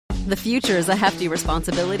The future is a hefty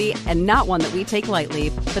responsibility and not one that we take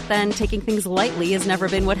lightly, but then taking things lightly has never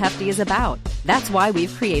been what Hefty is about. That's why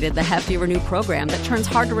we've created the Hefty Renew program that turns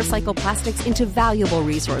hard-to-recycle plastics into valuable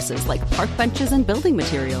resources like park benches and building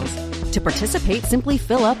materials. To participate, simply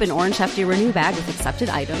fill up an orange Hefty Renew bag with accepted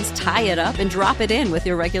items, tie it up, and drop it in with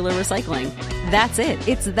your regular recycling. That's it.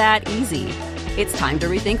 It's that easy. It's time to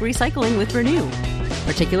rethink recycling with Renew.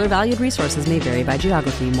 Particular valued resources may vary by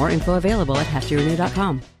geography. More info available at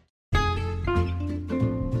heftyrenew.com.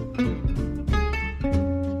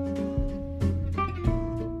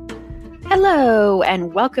 Hello,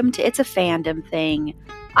 and welcome to It's a Fandom Thing.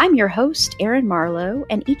 I'm your host, Erin Marlowe,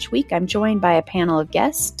 and each week I'm joined by a panel of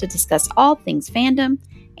guests to discuss all things fandom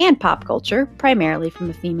and pop culture, primarily from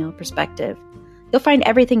a female perspective. You'll find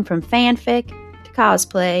everything from fanfic, to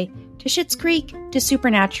cosplay, to Schitt's Creek, to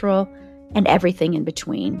Supernatural, and everything in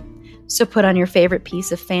between. So put on your favorite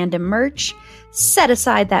piece of fandom merch, set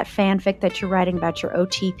aside that fanfic that you're writing about your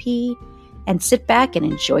OTP, and sit back and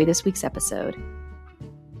enjoy this week's episode.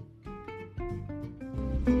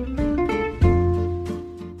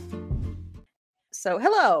 So,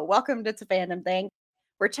 hello, welcome to It's a Fandom Thing.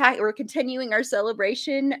 We're continuing our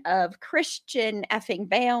celebration of Christian effing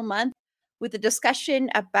Bale month with a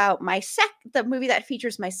discussion about the movie that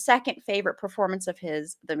features my second favorite performance of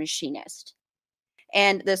his, The Machinist.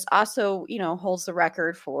 And this also, holds the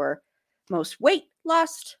record for most weight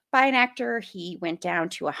lost by an actor. He went down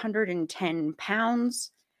to 110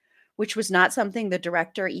 pounds, which was not something the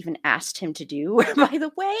director even asked him to do, by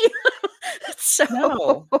the way.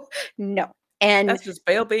 No. And that's just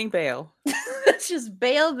Bale being Bale. That's just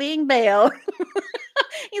Bale being Bale.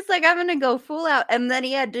 He's like, I'm going to go full out. And then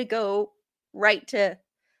he had to go right to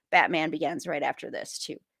Batman Begins right after this,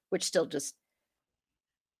 too, which still just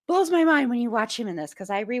blows my mind when you watch him in this,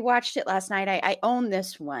 because I rewatched it last night. I own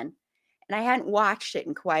this one, and I hadn't watched it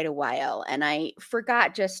in quite a while. And I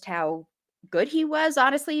forgot just how good he was,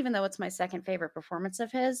 honestly, even though it's my second favorite performance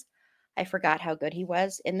of his. I forgot how good he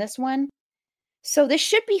was in this one. So this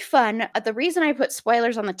should be fun. The reason I put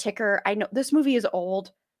spoilers on the ticker, I know this movie is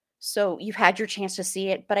old, so you've had your chance to see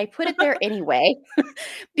it, but I put it there anyway,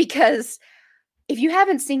 because if you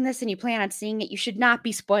haven't seen this and you plan on seeing it, you should not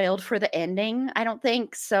be spoiled for the ending, I don't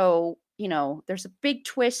think. So, there's a big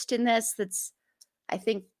twist in this that's, I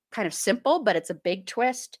think, kind of simple, but it's a big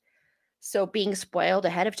twist. So being spoiled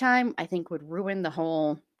ahead of time, I think, would ruin the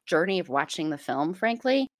whole journey of watching the film,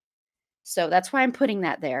 frankly. So that's why I'm putting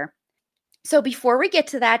that there. So before we get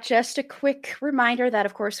to that, just a quick reminder that,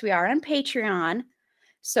 of course, we are on Patreon.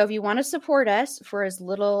 So if you want to support us for as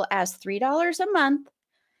little as $3 a month,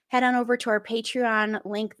 head on over to our Patreon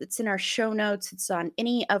link that's in our show notes. It's on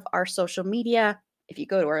any of our social media. If you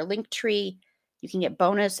go to our link tree, you can get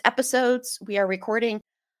bonus episodes. We are recording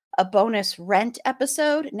a bonus Rent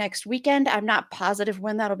episode next weekend. I'm not positive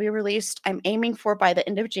when that'll be released. I'm aiming for by the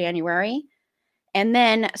end of January. And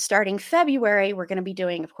then starting February, we're going to be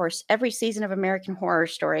doing, of course, every season of American Horror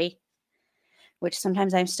Story, which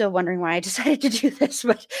sometimes I'm still wondering why I decided to do this,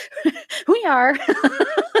 but we are.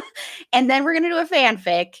 And then we're going to do a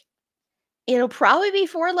fanfic. It'll probably be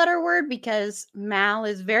 4-letter word because Mal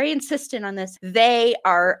is very insistent on this. They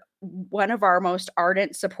are one of our most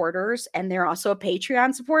ardent supporters, and they're also a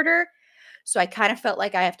Patreon supporter. So I kind of felt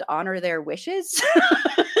like I have to honor their wishes.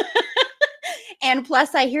 And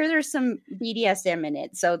plus, I hear there's some BDSM in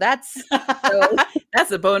it. So that's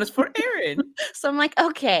a bonus for Erin. So I'm like,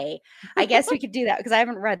 okay, I guess we could do that because I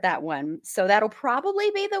haven't read that one. So that'll probably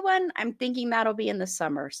be the one. I'm thinking that'll be in the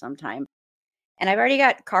summer sometime. And I've already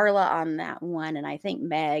got Carla on that one. And I think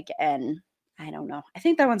Meg, and I don't know. I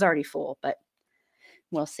think that one's already full, but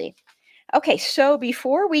we'll see. Okay, so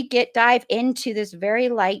before we dive into this very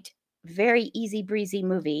light, very easy breezy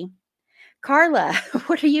movie, Carla,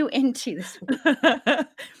 what are you into this week?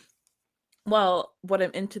 Well, what I'm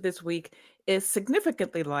into this week is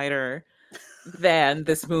significantly lighter than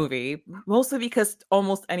this movie, mostly because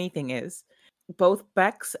almost anything is. Both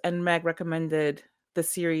Bex and Meg recommended the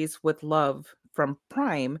series With Love from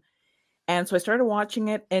Prime. And so I started watching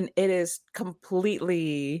it, and it is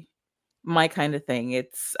completely my kind of thing.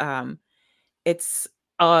 It's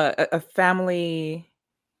a family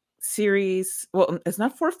series. Well, it's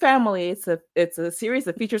not for family. It's a series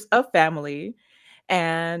that features a family,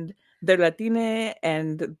 and they're Latina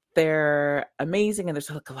and they're amazing, and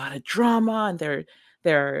there's like a lot of drama, and there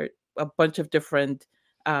are a bunch of different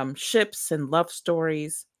ships and love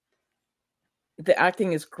stories. The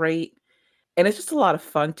acting is great, and it's just a lot of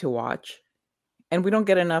fun to watch. And we don't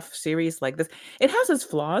get enough series like this. It has its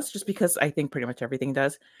flaws, just because I think pretty much everything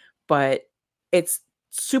does, but it's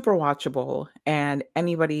super watchable, and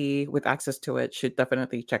anybody with access to it should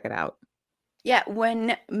definitely check it out. Yeah,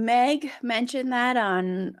 when Meg mentioned that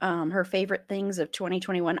on her favorite things of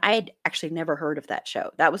 2021, I had actually never heard of that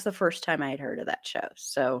show. That was the first time I had heard of that show.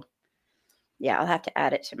 So, yeah, I'll have to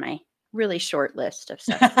add it to my really short list of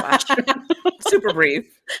stuff to watch. Super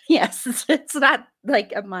brief. Yes, it's not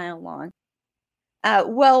like a mile long.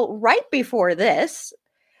 Well, right before this,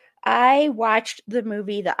 I watched the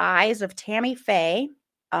movie The Eyes of Tammy Faye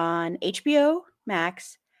on HBO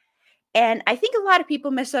Max. And I think a lot of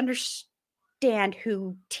people misunderstand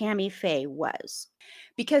who Tammy Faye was.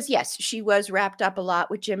 Because, yes, she was wrapped up a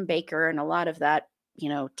lot with Jim Baker and a lot of that,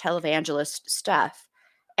 televangelist stuff.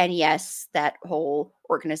 And yes, that whole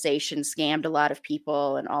organization scammed a lot of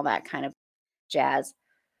people and all that kind of jazz.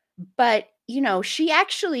 But, she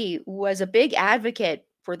actually was a big advocate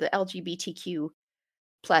for the LGBTQ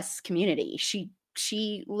plus community.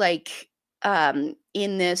 She like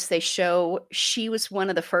in this they show she was one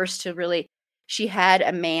of the first to really she had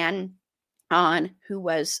a man on who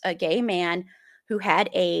was a gay man who had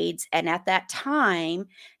AIDS, and at that time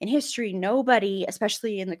in history nobody,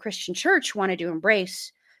 especially in the Christian church, wanted to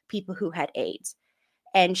embrace people who had AIDS.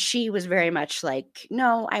 And she was very much like,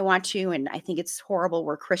 no, I want to, and I think it's horrible.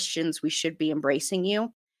 We're Christians, we should be embracing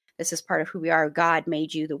you. This is part of who we are. God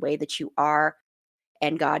made you the way that you are,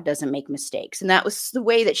 and God doesn't make mistakes. And that was the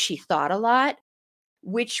way that she thought a lot,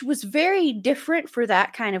 which was very different for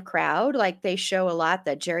that kind of crowd. Like they show a lot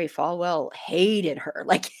that Jerry Falwell hated her,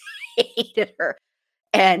 like hated her.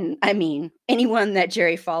 And I mean, anyone that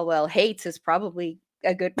Jerry Falwell hates is probably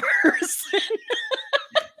a good person.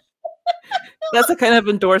 That's the kind of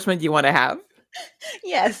endorsement you want to have.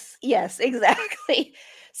 Yes, exactly.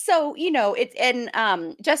 So, it's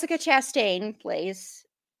and Jessica Chastain plays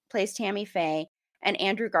Tammy Faye, and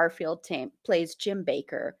Andrew Garfield plays Jim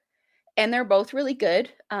Baker. And they're both really good.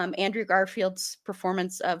 Andrew Garfield's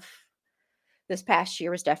performance of this past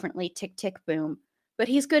year was definitely Tick Tick Boom, but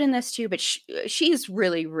he's good in this too. But she's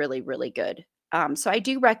really, really, really good. So I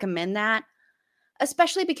do recommend that,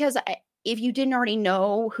 especially because if you didn't already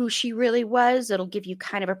know who she really was, it'll give you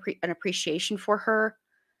kind of an appreciation for her.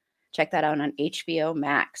 Check that out on HBO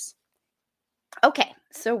Max. Okay,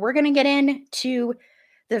 so we're going to get into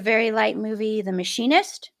the very light movie, The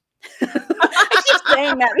Machinist. I keep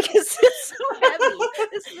saying that because it's so heavy,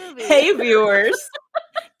 this movie. Hey, viewers,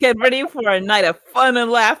 get ready for a night of fun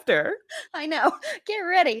and laughter. I know. Get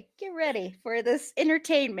ready for this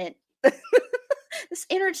entertainment. This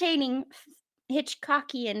entertaining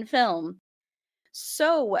Hitchcockian film.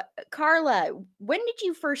 So, Carla, when did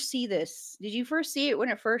you first see this? Did you first see it when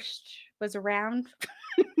it first was around?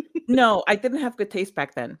 No, I didn't have good taste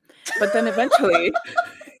back then. But then eventually...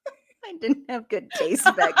 I didn't have good taste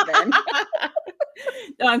back then.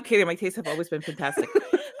 No, I'm kidding. My tastes have always been fantastic.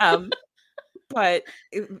 But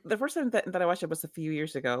the first time that I watched it was a few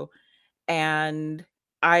years ago. And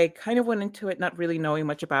I kind of went into it not really knowing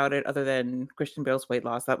much about it other than Christian Bale's weight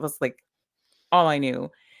loss. That was like all I knew.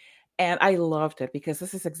 And I loved it because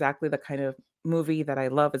this is exactly the kind of movie that I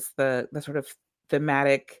love. It's the sort of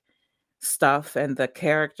thematic stuff and the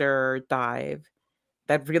character dive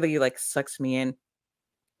that really like sucks me in.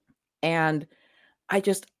 And I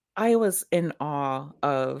was in awe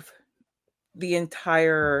of the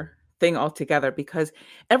entire thing altogether because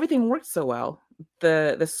everything worked so well.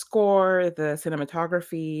 The score, the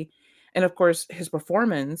cinematography, and of course his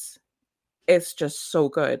performance is just so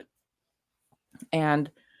good. And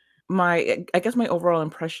I guess my overall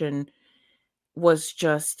impression was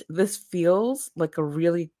just this feels like a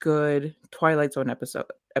really good Twilight Zone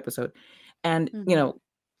episode. And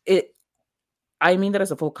it I mean that as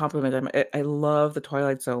a full compliment. I love the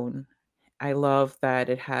Twilight Zone. I love that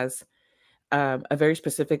it has a very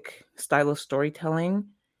specific style of storytelling,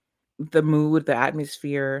 the mood, the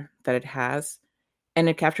atmosphere that it has, and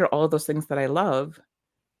it captured all of those things that I love.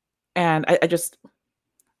 And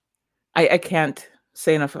I can't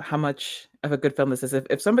say enough how much of a good film this is.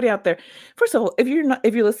 If somebody out there, first of all, if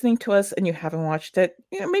you're listening to us and you haven't watched it,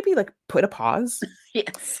 maybe like put a pause.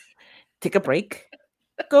 Yes. Take a break.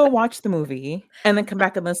 Go watch the movie and then come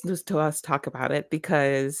back and listen to us talk about it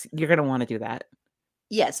because you're going to want to do that.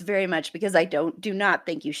 Yes, very much, because I do not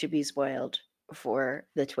think you should be spoiled for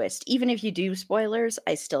the twist. Even if you do spoilers,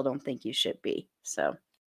 I still don't think you should be. So,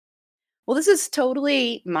 well, this is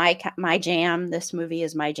totally my jam. This movie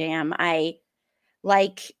is my jam. I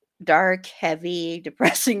like dark, heavy,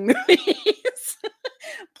 depressing movies.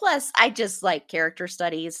 Plus, I just like character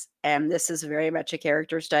studies, and this is very much a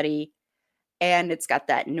character study. And it's got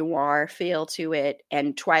that noir feel to it.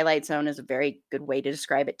 And Twilight Zone is a very good way to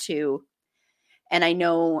describe it too. And I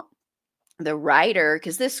know the writer,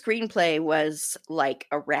 because this screenplay was like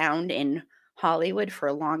around in Hollywood for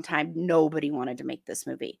a long time, nobody wanted to make this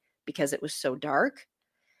movie because it was so dark.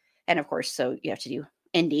 And of course, so you have to do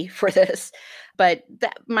indie for this. But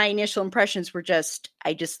my initial impressions were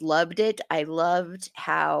I just loved it. I loved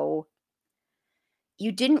how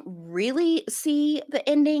you didn't really see the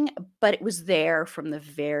ending, but it was there from the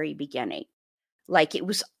very beginning. Like, it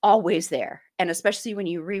was always there. And especially when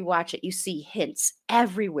you rewatch it, you see hints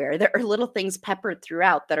everywhere. There are little things peppered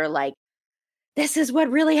throughout that are like, this is what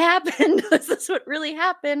really happened. This is what really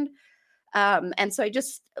happened. And so I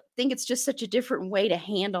just think it's just such a different way to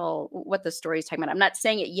handle what the story is talking about. I'm not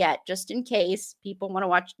saying it yet, just in case people want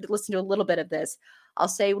to listen to a little bit of this. I'll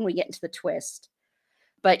say when we get into the twist.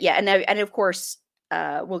 But yeah, and of course,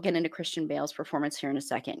 we'll get into Christian Bale's performance here in a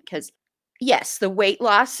second, because yes, the weight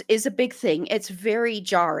loss is a big thing. It's very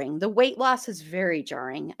jarring. The weight loss is very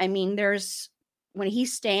jarring. I mean, when he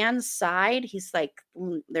stands side, he's like,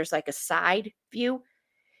 there's like a side view.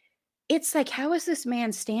 It's like, how is this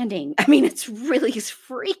man standing? I mean, he's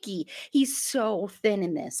freaky. He's so thin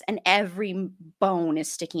in this, and every bone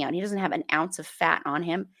is sticking out. He doesn't have an ounce of fat on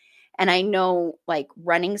him. And I know, like,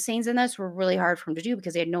 running scenes in this were really hard for him to do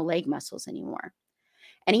because he had no leg muscles anymore.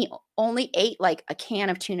 And he only ate like a can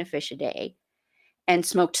of tuna fish a day and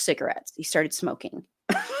smoked cigarettes. He started smoking.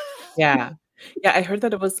 Yeah. Yeah, I heard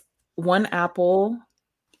that it was 1 apple,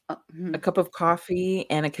 Mhm. a cup of coffee,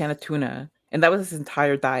 and a can of tuna, and that was his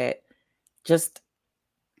entire diet. Just,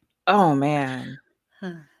 oh man.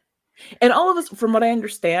 And all of this, from what I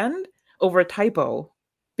understand, over a typo,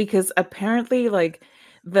 because apparently, like,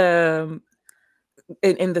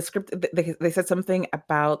 in the script, they said something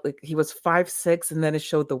about, like, he was 5'6", and then it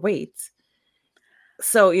showed the weight.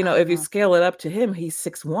 So, if you scale it up to him, he's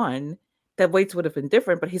 6'1", that weights would have been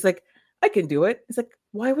different, but he's like, I can do it. It's like,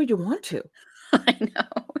 why would you want to? I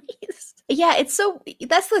know.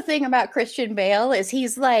 That's the thing about Christian Bale, is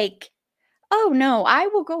he's like, oh no, I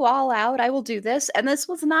will go all out. I will do this. And this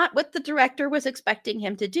was not what the director was expecting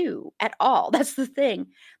him to do at all. That's the thing.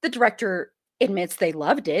 The director admits they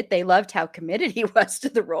loved it. They loved how committed he was to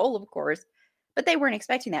the role, of course, but they weren't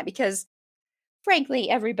expecting that because, frankly,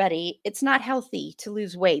 it's not healthy to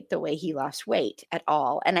lose weight the way he lost weight at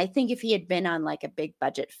all. And I think if he had been on like a big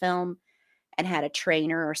budget film and had a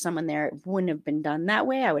trainer or someone there, it wouldn't have been done that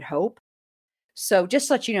way, I would hope. So just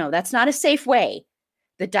to let you know, that's not a safe way.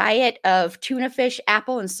 The diet of tuna fish,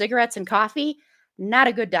 apple, and cigarettes and coffee, not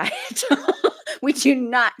a good diet. We do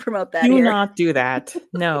not promote that Do here. not do that.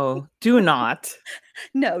 No, do not.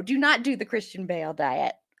 No, do not do the Christian Bale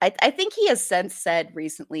diet. I think he has since said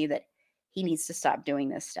recently that he needs to stop doing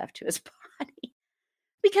this stuff to his body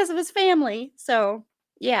because of his family. So,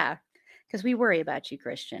 yeah, because we worry about you,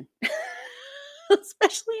 Christian,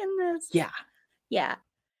 especially in this. Yeah. Yeah.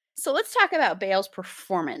 So let's talk about Bale's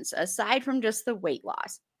performance. Aside from just the weight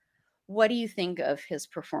loss, what do you think of his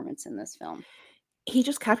performance in this film? He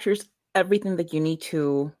just captures everything that you need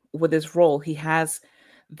to with his role. He has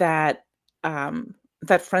that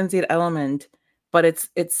that frenzied element, but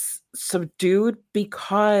it's subdued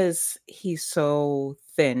because he's so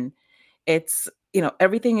thin. It's,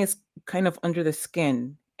 everything is kind of under the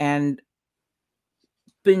skin and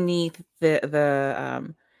beneath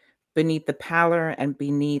beneath the pallor and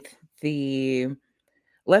beneath the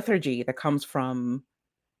lethargy that comes from,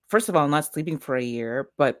 first of all, not sleeping for a year,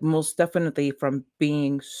 but most definitely from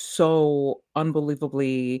being so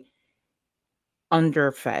unbelievably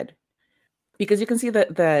underfed. Because you can see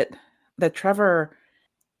that Trevor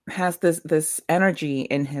has this energy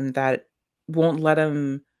in him that won't let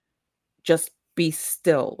him just be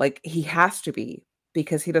still. Like, he has to be,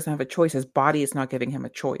 because he doesn't have a choice. His body is not giving him a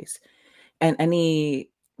choice. And any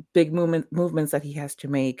big movements that he has to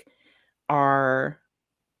make are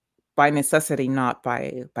by necessity, not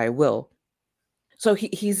by will. So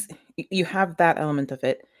you have that element of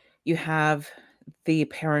it. You have the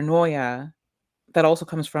paranoia that also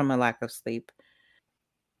comes from a lack of sleep.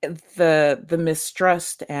 The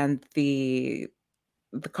mistrust and the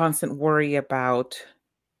constant worry about,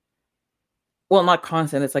 well, not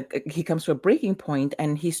constant, it's like he comes to a breaking point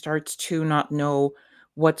and he starts to not know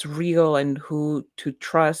what's real and who to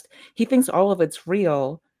trust. He thinks all of it's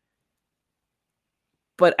real,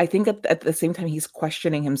 but I think at the same time he's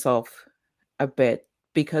questioning himself a bit,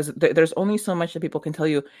 because there's only so much that people can tell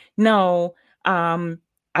you. No,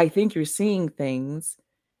 I think you're seeing things,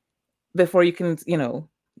 before you can,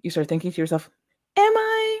 you start thinking to yourself, am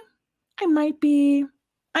I might be.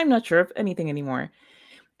 I'm not sure of anything anymore.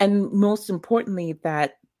 And most importantly,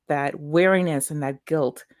 that weariness and that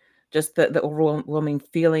guilt, just the overwhelming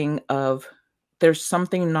feeling of there's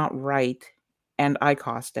something not right and I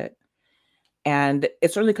caused it. And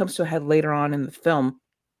it certainly comes to a head later on in the film,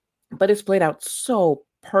 but it's played out so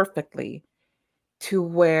perfectly to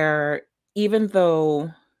where even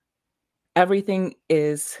though everything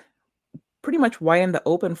is pretty much wide in the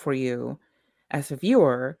open for you as a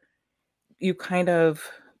viewer, you kind of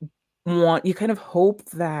you kind of hope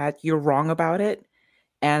that you're wrong about it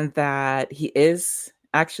and that he is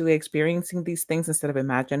actually experiencing these things instead of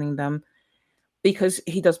imagining them, because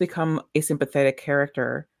he does become a sympathetic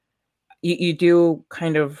character. You do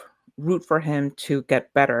kind of root for him to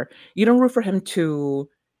get better. You don't root for him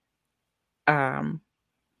um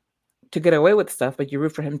to get away with stuff, but you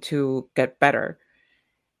root for him to get better,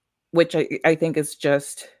 which I think is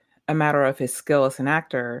just a matter of his skill as an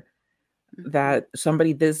actor, that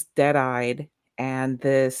somebody this dead-eyed and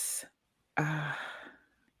this uh,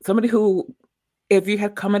 somebody who, if you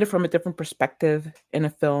had come at it from a different perspective in a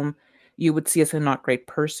film, you would see as a not great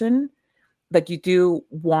person, that you do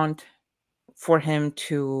want for him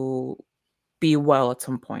to be well at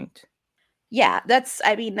some point. Yeah, that's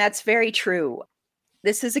very true.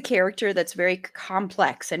 This is a character that's very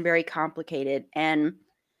complex and very complicated. And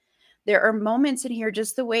there are moments in here,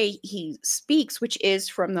 just the way he speaks, which is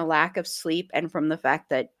from the lack of sleep and from the fact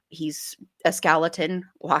that he's a skeleton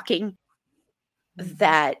walking,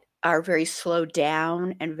 that are very slowed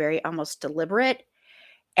down and very almost deliberate.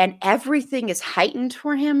 And everything is heightened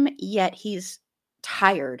for him, yet he's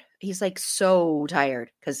tired. He's like so tired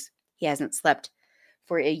because he hasn't slept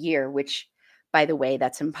for a year, which, by the way,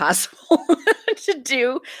 that's impossible to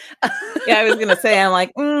do. Yeah, I was gonna say, I'm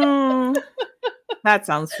like, that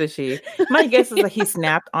sounds fishy. My guess is that he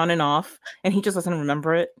snapped on and off, and he just doesn't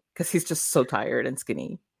remember it because he's just so tired and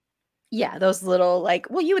skinny. Yeah, those little, like,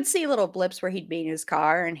 well, you would see little blips where he'd be in his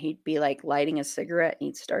car and he'd be like lighting a cigarette and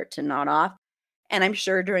he'd start to nod off. And I'm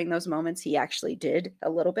sure during those moments he actually did a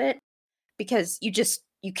little bit, because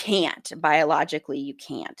you can't biologically, you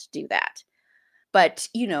can't do that. But,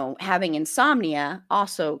 having insomnia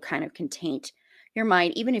also kind of can taint your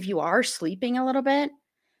mind, even if you are sleeping a little bit.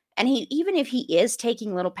 And even if he is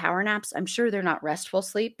taking little power naps, I'm sure they're not restful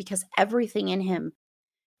sleep, because everything in him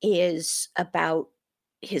is about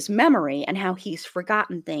his memory and how he's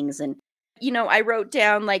forgotten things. And, I wrote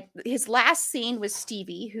down, like, his last scene with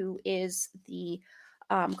Stevie, who is the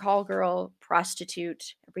call girl,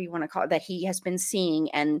 prostitute, whatever you want to call it, that he has been seeing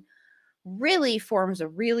and really forms a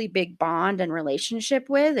really big bond and relationship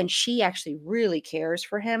with. And she actually really cares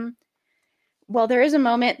for him. Well, there is a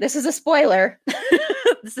moment, this is a spoiler.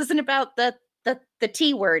 This isn't about the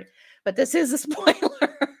T word, but this is a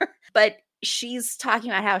spoiler. But she's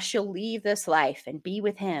talking about how she'll leave this life and be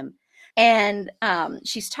with him. And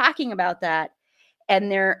she's talking about that.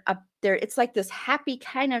 And it's like this happy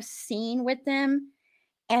kind of scene with them.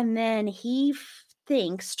 And then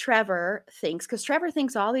Trevor thinks, because Trevor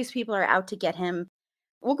thinks all these people are out to get him.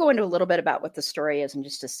 We'll go into a little bit about what the story is in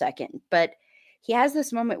just a second. But he has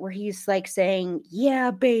this moment where he's like saying, "Yeah,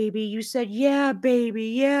 baby." You said, "Yeah, baby.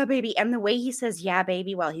 Yeah, baby." And the way he says, "Yeah,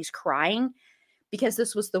 baby," while he's crying, because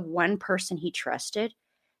this was the one person he trusted.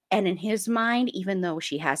 And in his mind, even though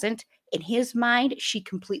she hasn't, in his mind, she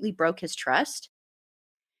completely broke his trust.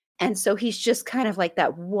 And so he's just kind of like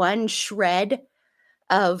that one shred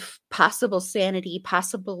of possible sanity,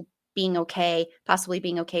 possibly being okay,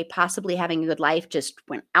 possibly having a good life, just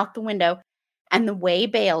went out the window. And the way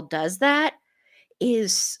Bale does that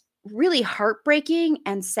is really heartbreaking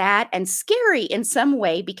and sad and scary in some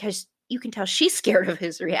way, because you can tell she's scared of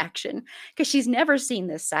his reaction, because she's never seen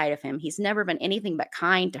this side of him. He's never been anything but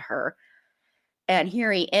kind to her. And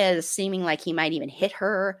here he is, seeming like he might even hit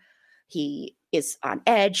her. He is on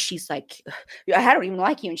edge. She's like, "I don't even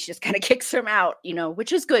like you." And she just kind of kicks him out,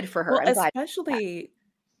 which is good for her. Well, I'm glad. especially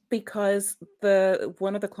because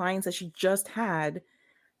one of the clients that she just had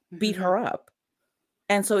beat Mhm. her up.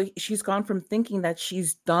 And so she's gone from thinking that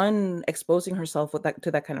she's done exposing herself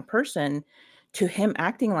to that kind of person, to him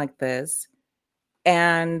acting like this.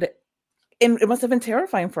 And it must have been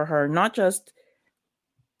terrifying for her, not just,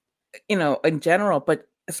 in general, but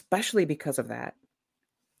especially because of that.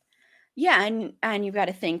 Yeah, and you've got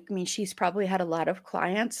to think, I mean, she's probably had a lot of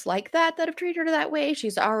clients like that have treated her that way.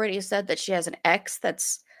 She's already said that she has an ex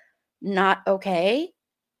that's not okay,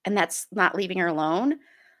 and that's not leaving her alone.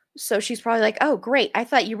 So she's probably like, "Oh, great. I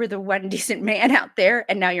thought you were the one decent man out there,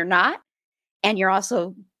 and now you're not. And you're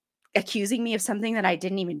also accusing me of something that I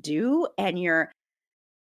didn't even do. And you're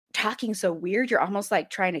talking so weird. You're almost like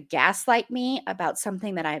trying to gaslight me about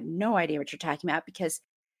something that I have no idea what you're talking about." Because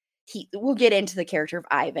we'll get into the character of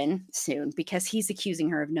Ivan soon, because he's accusing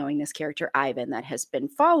her of knowing this character, Ivan, that has been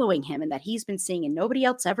following him and that he's been seeing and nobody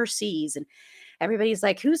else ever sees. And everybody's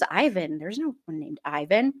like, "Who's Ivan? There's no one named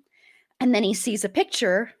Ivan." And then he sees a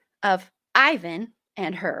picture of Ivan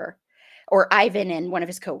and her, or Ivan and one of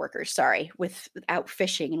his coworkers, sorry, out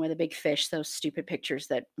fishing and with a big fish. Those stupid pictures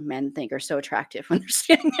that men think are so attractive when they're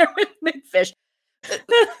standing there with big fish.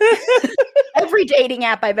 Every dating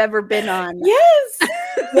app I've ever been on. Yes.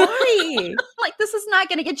 Why? Like, this is not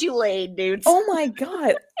going to get you laid, dudes. Oh my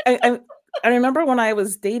God. I remember when I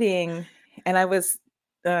was dating, and I was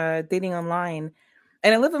dating online,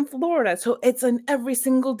 and I live in Florida. So it's in every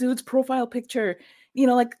single dude's profile picture. You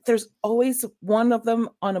know, like there's always one of them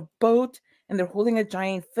on a boat and they're holding a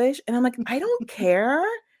giant fish. And I'm like, I don't care.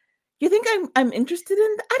 You think I'm interested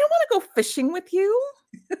in I don't want to go fishing with you.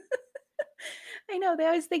 I know, they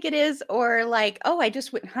always think it is, or like, oh, I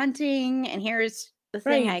just went hunting and here's the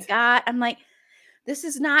thing I got. I'm like, this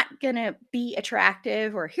is not gonna be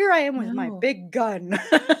attractive, or here I am with my big gun.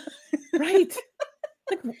 Right.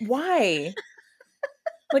 Like, why?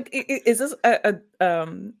 Like, is this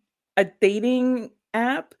a dating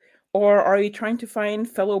app, or are you trying to find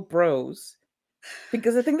fellow bros?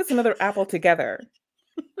 Because I think that's another app altogether.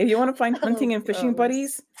 If you want to find hunting and fishing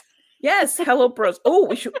buddies, yes, hello bros. Oh,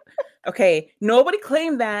 we should. Okay, nobody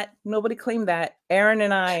claimed that. Nobody claimed that. Aaron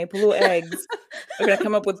and I, Blue Eggs, are gonna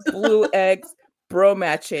come up with Blue Eggs bro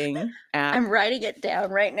matching app. I'm writing it down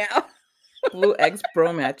right now. Blue Eggs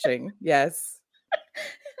bro matching. Yes.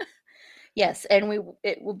 Yes, and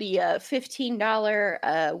it will be a $15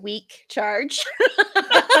 a week charge.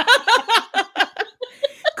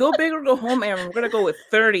 Go big or go home, Aaron. We're gonna go with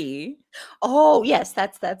 30. Oh yes,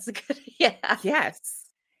 that's a good. Yeah. Yes,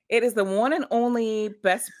 it is the one and only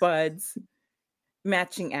Best Buds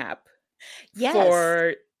matching app.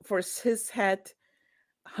 Yes. For cishet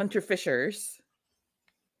hunter fishers.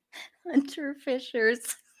 Hunter fishers.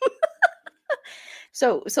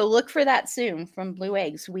 So look for that soon from Blue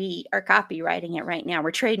Eggs. We are copywriting it right now.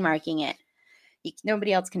 We're trademarking it.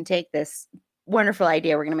 Nobody else can take this wonderful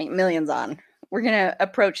idea we're going to make millions on. We're going to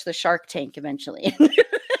approach the Shark Tank eventually.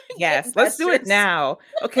 Yes, let's do it now.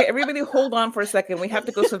 Okay, everybody hold on for a second. We have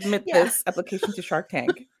to go submit this application to Shark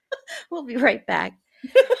Tank. We'll be right back.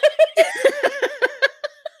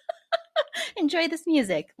 Enjoy this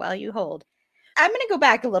music while you hold. I'm going to go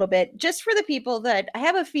back a little bit just for the people that I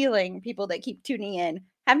have a feeling people that keep tuning in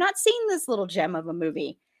have not seen this little gem of a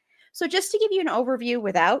movie. So just to give you an overview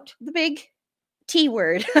without the big T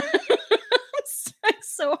word. It's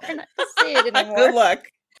so hard not to say it anymore. Good luck.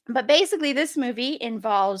 But basically, this movie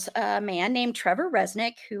involves a man named Trevor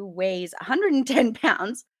Resnick who weighs 110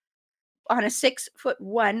 pounds on a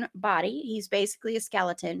 6'1" body. He's basically a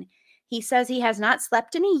skeleton. He says he has not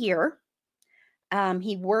slept in a year.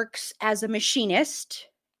 He works as a machinist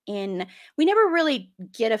we never really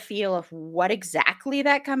get a feel of what exactly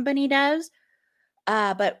that company does,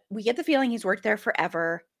 but we get the feeling he's worked there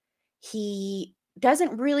forever. He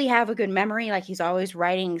doesn't really have a good memory. Like, he's always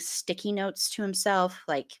writing sticky notes to himself.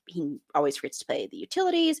 Like, he always forgets to pay the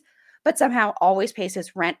utilities, but somehow always pays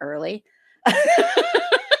his rent early.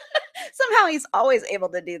 Somehow he's always able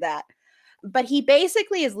to do that. But he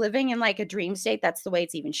basically is living in like a dream state. That's the way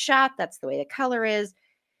it's even shot. That's the way the color is.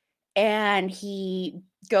 And he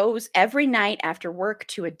goes every night after work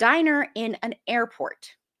to a diner in an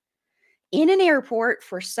airport. In an airport,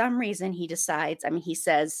 for some reason, he decides, he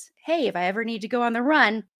says, hey, if I ever need to go on the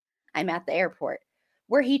run, I'm at the airport.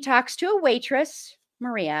 Where he talks to a waitress,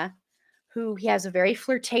 Maria, who he has a very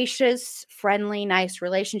flirtatious, friendly, nice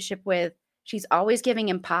relationship with. She's always giving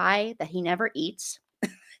him pie that he never eats.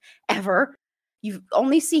 Ever. You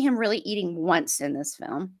only see him really eating once in this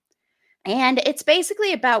film. And it's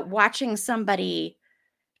basically about watching somebody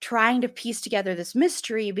trying to piece together this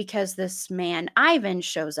mystery because this man, Ivan,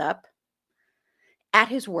 shows up at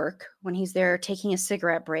his work when he's there taking a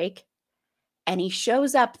cigarette break. And he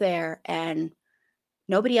shows up there and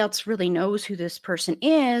nobody else really knows who this person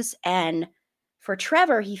is. And for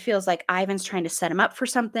Trevor, he feels like Ivan's trying to set him up for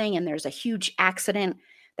something. And there's a huge accident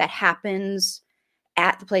that happens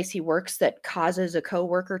at the place he works that causes a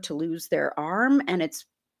coworker to lose their arm. And it's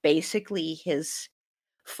basically his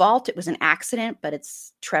fault. It was an accident, but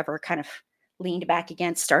it's Trevor kind of leaned back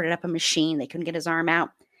against, started up a machine. They couldn't get his arm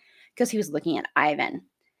out because he was looking at Ivan.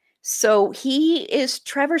 So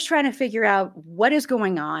Trevor's trying to figure out what is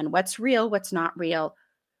going on, what's real, what's not real,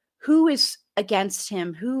 who is against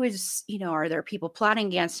him, who is, are there people plotting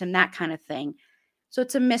against him, that kind of thing. So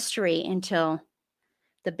it's a mystery until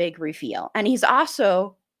the big reveal. And he's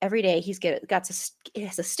also, every day, he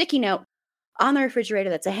has a sticky note on the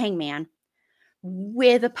refrigerator that's a hangman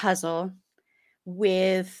with a puzzle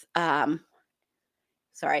with,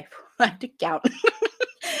 sorry, I have to count,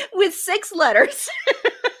 with 6 letters.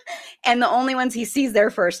 And the only ones he sees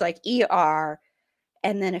there first, like ER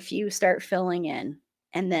and then a few start filling in.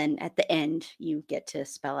 And then at the end, you get to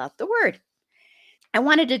spell out the word. I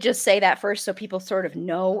wanted to just say that first so people sort of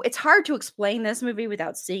know. It's hard to explain this movie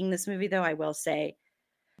without seeing this movie, though, I will say.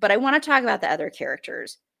 But I want to talk about the other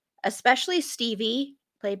characters, especially Stevie,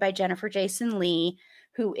 played by Jennifer Jason Leigh,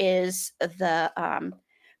 who is the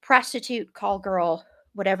prostitute, call girl,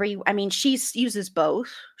 whatever you, I mean, she uses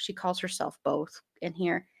both. She calls herself both in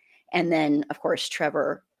here. And then, of course,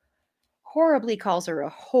 Trevor horribly calls her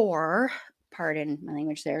a whore. Pardon my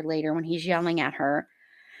language there later when he's yelling at her.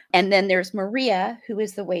 And then there's Maria, who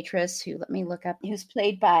is the waitress, who, let me look up, who's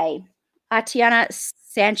played by Atiana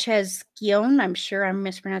Sanchez Guion. I'm sure I'm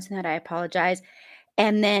mispronouncing that. I apologize.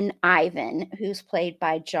 And then Ivan, who's played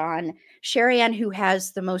by John Sherian, who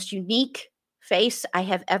has the most unique face I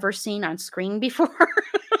have ever seen on screen before.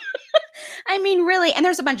 I mean, really. And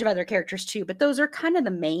there's a bunch of other characters too, but those are kind of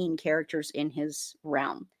the main characters in his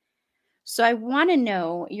realm. So I want to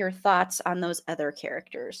know your thoughts on those other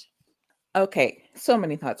characters. Okay, so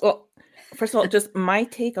many thoughts. Well, first of all, just my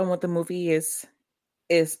take on what the movie is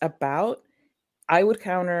about. I would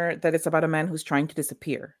counter that it's about a man who's trying to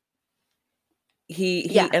disappear.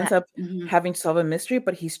 He ends up having to solve a mystery,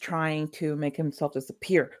 but he's trying to make himself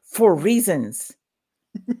disappear for reasons,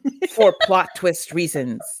 for plot twist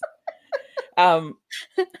reasons. The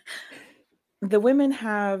women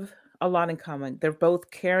have a lot in common. They're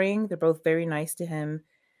both caring. They're both very nice to him.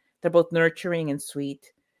 They're both nurturing and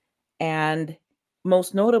sweet. And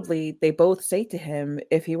most notably, they both say to him,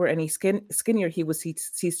 if he were any skinnier, he would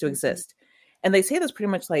cease to exist. And they say this pretty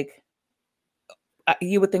much like,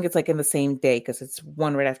 you would think it's like in the same day because it's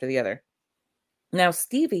one right after the other. Now,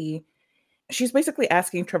 Stevie, she's basically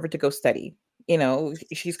asking Trevor to go study. You know,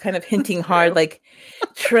 she's kind of hinting hard like,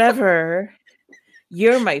 Trevor,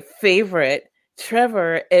 you're my favorite.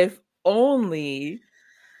 Trevor, if only,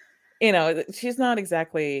 you know, she's not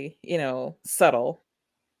exactly, you know, subtle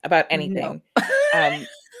about anything. No.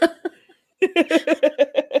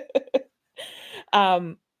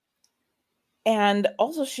 And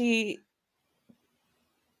also she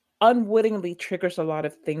unwittingly triggers a lot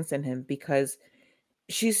of things in him because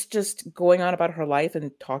she's just going on about her life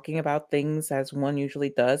and talking about things as one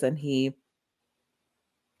usually does. And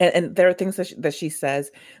and there are things that she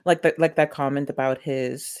says, like that comment about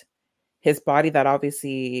his body that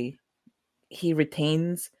obviously he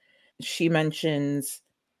retains. She mentions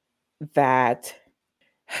that,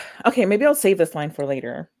 okay, maybe I'll save this line for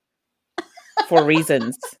later for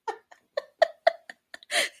reasons.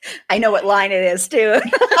 I know what line it is too.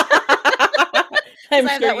 I'm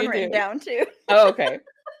I have sure that one you written do. down too. Oh, okay.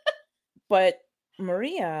 But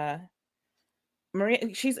Maria,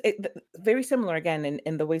 she's very similar again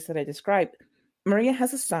in the ways that I described. Maria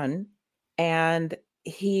has a son, and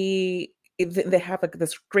they have like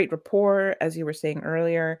this great rapport, as you were saying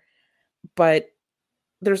earlier. But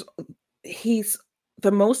he's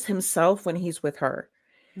the most himself when he's with her.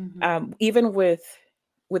 Mm-hmm. Even with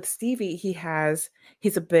Stevie,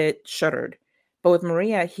 he's a bit shuttered, but with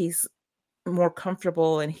Maria, he's more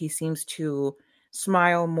comfortable and he seems to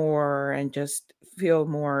smile more and just feel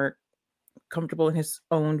more comfortable in his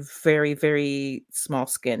own very, very small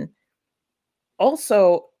skin.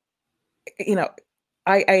 Also, you know,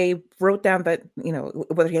 I wrote down that, you know,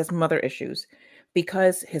 whether he has mother issues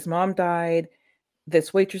because his mom died,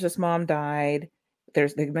 this waitress's mom died. They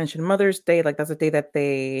mentioned Mother's Day, like that's a day that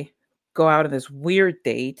they go out on this weird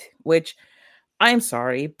date, which I'm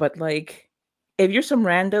sorry, but like if you're some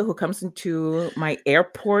rando who comes into my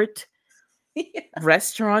airport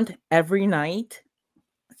restaurant every night,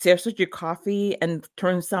 serves with your coffee and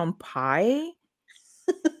turns down pie,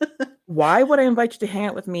 why would I invite you to hang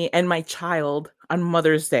out with me and my child on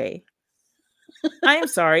Mother's Day? I am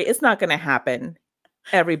sorry, it's not going to happen.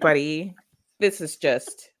 Everybody, this is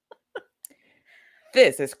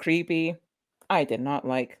creepy. I did not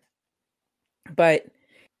like. But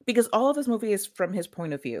because all of this movie is from his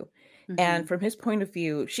point of view. Mm-hmm. And from his point of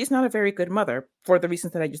view, she's not a very good mother for the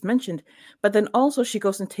reasons that I just mentioned. But then also she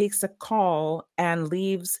goes and takes a call and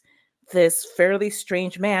leaves this fairly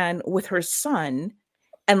strange man with her son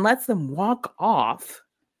and lets them walk off.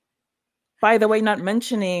 By the way, not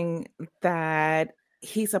mentioning that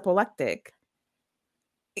he's epileptic.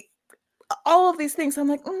 All of these things, I'm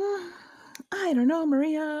like, I don't know,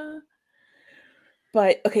 Maria.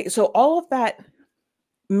 But okay, so all of that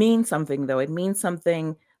means something, though. It means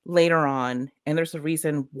something later on, and there's a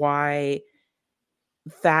reason why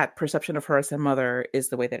that perception of her as a mother is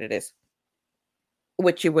the way that it is,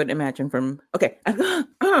 which you would imagine from. Okay, it's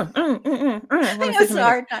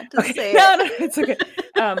hard not to say no, it's okay.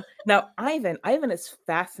 Now Ivan is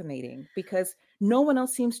fascinating because no one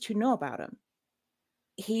else seems to know about him.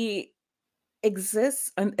 he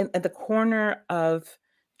exists at the corner of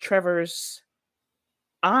Trevor's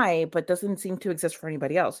eye, but doesn't seem to exist for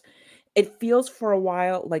anybody else. It feels for a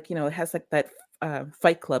while like, it has like that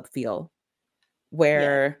Fight Club feel, Yeah.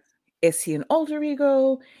 where is he an alter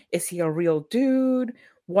ego? Is he a real dude?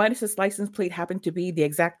 Why does his license plate happen to be the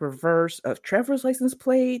exact reverse of Trevor's license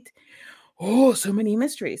plate? Oh, so many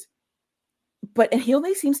mysteries. And he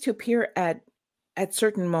only seems to appear at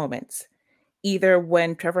certain moments, either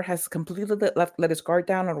when Trevor has completely let his guard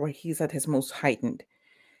down, or where he's at his most heightened.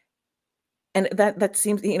 And that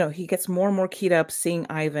seems, he gets more and more keyed up seeing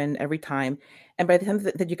Ivan every time. And by the time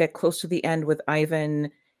that you get close to the end with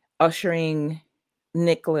Ivan ushering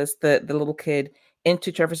Nicholas, the little kid,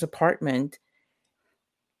 into Trevor's apartment,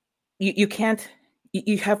 you can't,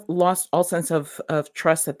 you have lost all sense of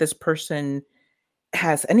trust that this person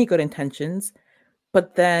has any good intentions.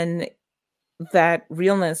 But then that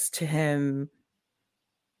realness to him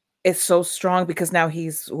is so strong because now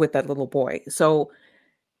he's with that little boy. So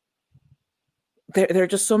there are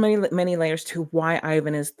just so many layers to why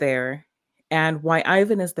Ivan is there, and why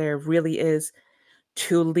Ivan is there really is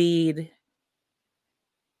to lead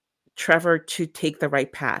Trevor to take the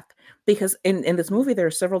right path. Because in this movie, there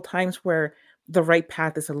are several times where the right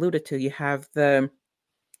path is alluded to. You have in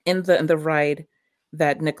the ride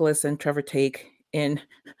that Nicholas and Trevor take in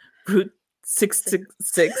Route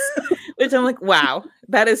 666, which I'm like, wow,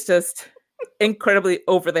 that is just incredibly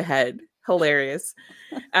over the head, hilarious.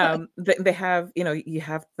 They have, you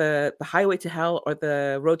have the highway to hell or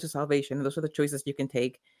the road to salvation. Those are the choices you can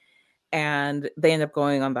take, and they end up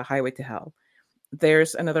going on the highway to hell.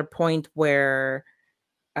 There's another point where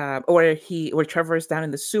Trevor is down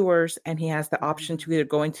in the sewers, and he has the option to either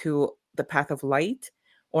go into the path of light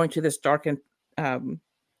or into this darkened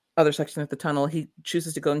other section of the tunnel. He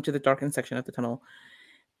chooses to go into the darkened section of the tunnel,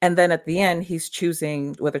 and then at the end, he's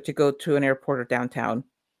choosing whether to go to an airport or downtown.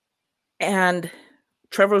 And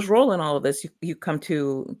Trevor's role in all of this, you come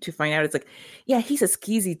to find out, it's like, yeah, he's a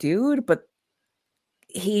skeezy dude, but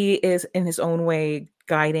he is in his own way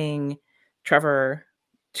guiding Trevor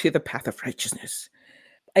to the path of righteousness.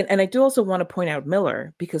 And I do also want to point out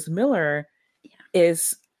Miller, because Miller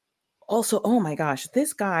is also, oh my gosh,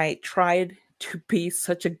 this guy tried to be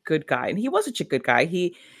such a good guy, and he was such a good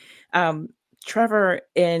guy. Trevor,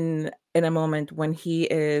 in a moment when he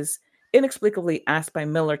is inexplicably asked by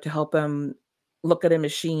Miller to help him look at a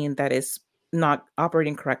machine that is not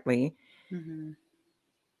operating correctly, in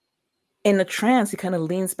a trance, he kind of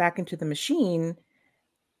leans back into the machine,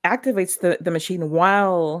 activates the machine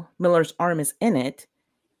while Miller's arm is in it,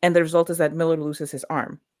 and the result is that Miller loses his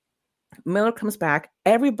arm. Miller comes back.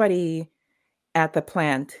 Everybody at the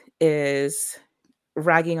plant is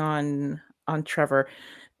ragging on Trevor.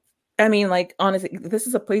 I mean, like, honestly, this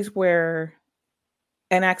is a place where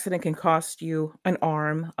an accident can cost you an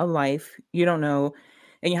arm, a life. You don't know.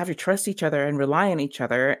 And you have to trust each other and rely on each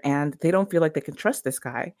other. And they don't feel like they can trust this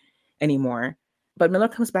guy anymore. But Miller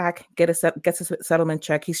comes back, gets a settlement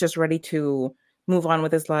check. He's just ready to move on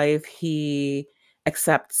with his life. He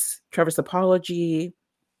accepts Trevor's apology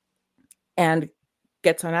and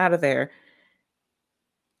gets on out of there.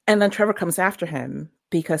 And then Trevor comes after him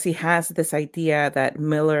because he has this idea that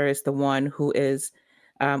Miller is the one who is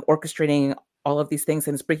orchestrating all of these things,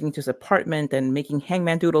 and is breaking into his apartment and making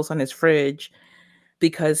hangman doodles on his fridge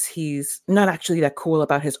because he's not actually that cool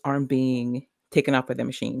about his arm being taken off by the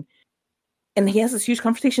machine. And he has this huge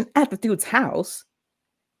confrontation at the dude's house.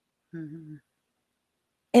 And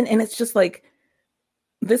it's just like,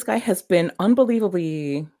 this guy has been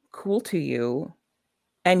unbelievably cool to you,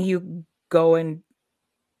 and you go and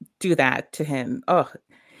do that to him. Oh,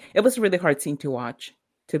 it was a really hard scene to watch,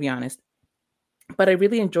 to be honest. But I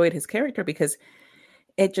really enjoyed his character because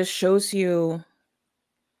it just shows you,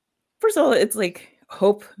 first of all, it's like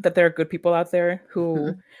hope that there are good people out there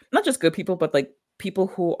who, not just good people, but like people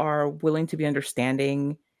who are willing to be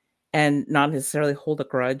understanding and not necessarily hold a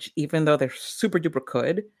grudge, even though they're super duper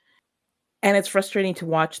could. And it's frustrating to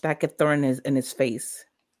watch that get thrown in his face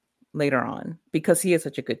later on, because he is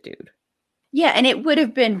such a good dude. Yeah, and it would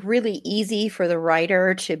have been really easy for the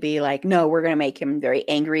writer to be like, no, we're going to make him very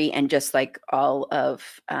angry, and just like all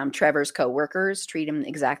of Trevor's coworkers, treat him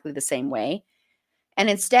exactly the same way. And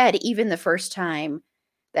instead, even the first time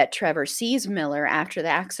that Trevor sees Miller after the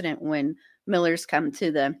accident, when Miller's come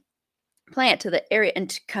to the plant, to the area, and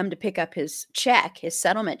to come to pick up his check, his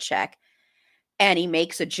settlement check, and he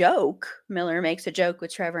makes a joke. Miller makes a joke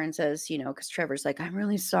with Trevor and says, because Trevor's like, I'm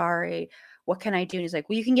really sorry. What can I do? And he's like,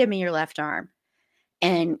 well, you can give me your left arm.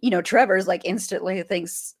 And, Trevor's like instantly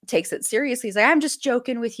takes it seriously. He's like, I'm just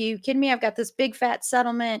joking with you. Kidding me? I've got this big fat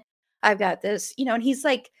settlement. I've got this, and he's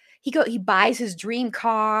like, he buys his dream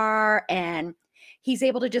car, and he's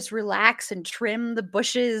able to just relax and trim the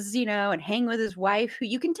bushes, and hang with his wife, who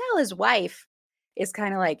you can tell his wife is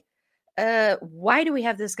kind of like, why do we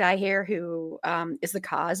have this guy here who is the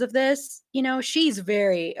cause of this? She's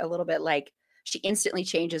a little bit like, she instantly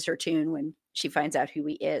changes her tune when she finds out who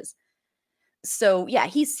he is. So yeah,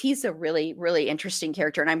 he's a really, really interesting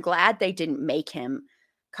character. And I'm glad they didn't make him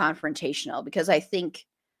confrontational, because I think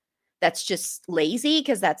that's just lazy,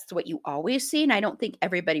 because that's what you always see. And I don't think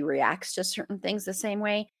everybody reacts to certain things the same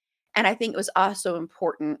way. And I think it was also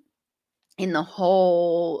important in the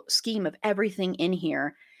whole scheme of everything in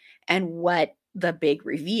here and what the big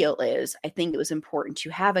reveal is. I think it was important to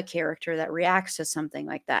have a character that reacts to something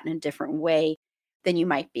like that in a different way than you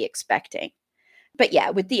might be expecting. But yeah,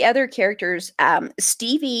 with the other characters,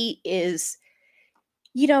 Stevie is,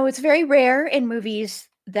 it's very rare in movies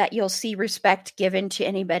that you'll see respect given to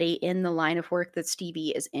anybody in the line of work that Stevie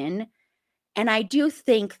is in. And I do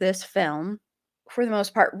think this film, for the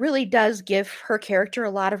most part, really does give her character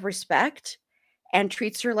a lot of respect and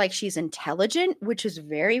treats her like she's intelligent, which is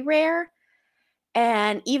very rare.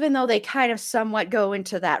 And even though they kind of somewhat go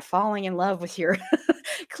into that falling in love with your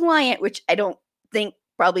client, which I don't think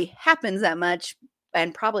probably happens that much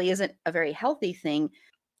and probably isn't a very healthy thing,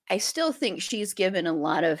 I still think she's given a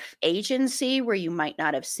lot of agency where you might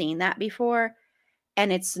not have seen that before.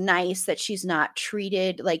 And it's nice that she's not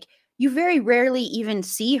treated like, you very rarely even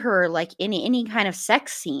see her like in any kind of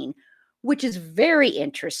sex scene, which is very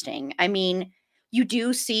interesting. I mean, you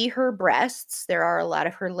do see her breasts. There are a lot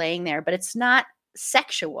of her laying there, but it's not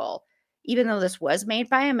sexual. Even though this was made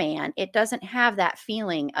by a man, it doesn't have that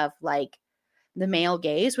feeling of like the male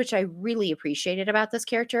gaze, which I really appreciated about this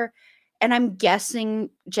character. And I'm guessing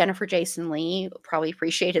Jennifer Jason Leigh probably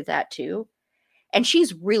appreciated that too. And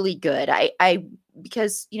she's really good.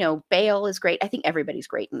 Because, Bale is great. I think everybody's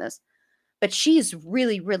great in this. But she's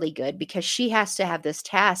really, really good because she has to have this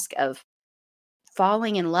task of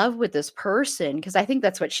falling in love with this person, because I think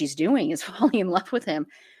that's what she's doing, is falling in love with him,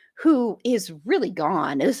 who is really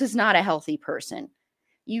gone. This is not a healthy person.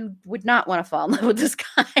 You would not want to fall in love with this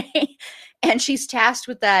guy. And she's tasked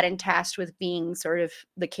with that, and tasked with being sort of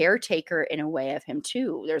the caretaker in a way of him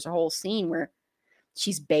too. There's a whole scene where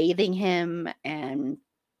she's bathing him, and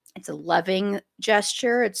it's a loving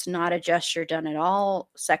gesture. It's not a gesture done at all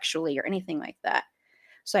sexually or anything like that.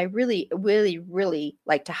 So I really, really, really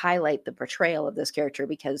like to highlight the portrayal of this character,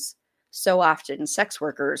 because so often sex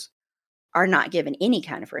workers are not given any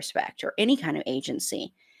kind of respect or any kind of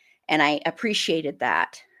agency. And I appreciated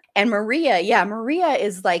that. And Maria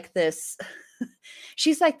is like this,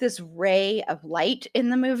 she's like this ray of light in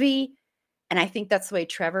the movie. And I think that's the way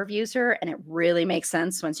Trevor views her. And it really makes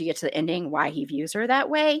sense once you get to the ending why he views her that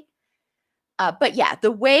way. But yeah,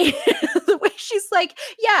 the way the way she's like,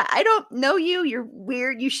 yeah, I don't know you. You're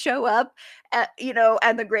weird. You show up at,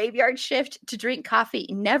 at the graveyard shift to drink coffee,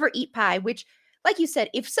 never eat pie, which, like you said,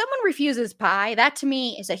 if someone refuses pie, that to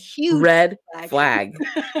me is a huge red flag.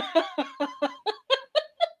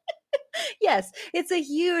 Yes, it's a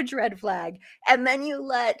huge red flag. And then you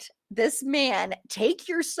let this man take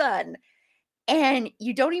your son, and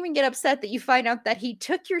you don't even get upset that you find out that he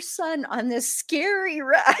took your son on this scary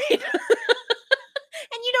ride.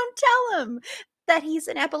 And you don't tell him that he's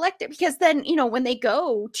an epileptic, because then, when they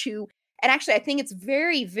go to, and actually I think it's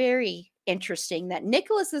very, very interesting that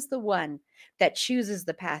Nicholas is the one that chooses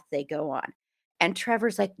the path they go on. And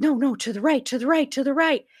Trevor's like, no, to the right, to the right, to the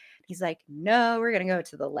right. He's like, no, we're going to go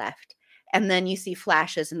to the left. And then you see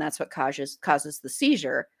flashes, and that's what causes the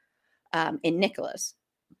seizure in Nicholas.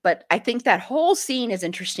 But I think that whole scene is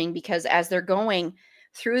interesting, because as they're going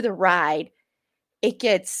through the ride,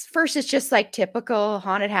 first it's just like typical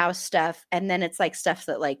haunted house stuff. And then it's like stuff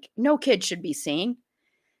that like no kid should be seeing.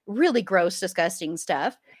 Really gross, disgusting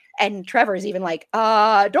stuff. And Trevor's even like,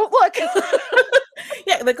 don't look.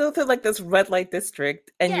 Yeah, they go through like this red light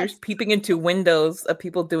district, and You're peeping into windows of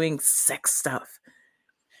people doing sex stuff.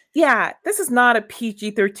 Yeah, this is not a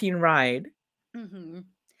PG-13 ride. Mm-hmm.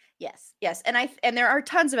 Yes. And there are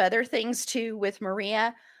tons of other things too with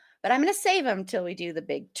Maria, but I'm going to save them till we do the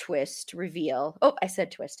big twist reveal. Oh, I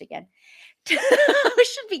said twist again. We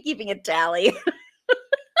should be keeping a tally.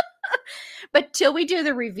 But till we do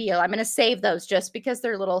the reveal, I'm going to save those just because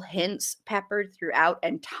they're little hints peppered throughout,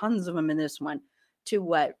 and tons of them in this one, to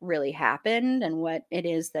what really happened and what it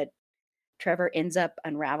is that Trevor ends up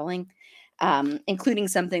unraveling, including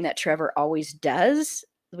something that Trevor always does,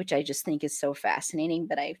 which I just think is so fascinating,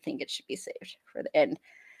 but I think it should be saved for the end.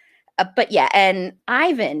 But yeah, and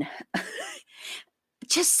Ivan,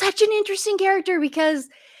 just such an interesting character, because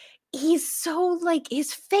he's so like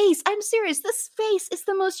his face. I'm serious. This face is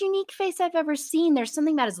the most unique face I've ever seen. There's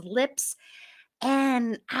something about his lips,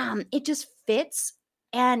 and it just fits.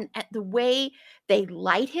 And the way they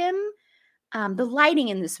light him, the lighting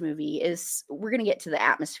in this movie is. We're gonna get to the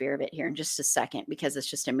atmosphere of it here in just a second because it's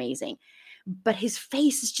just amazing. But his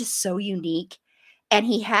face is just so unique, and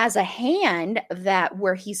he has a hand that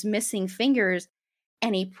where he's missing fingers,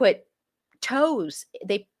 and he put toes.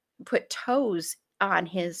 They put toes on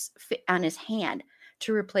his hand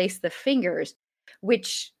to replace the fingers,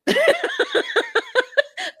 which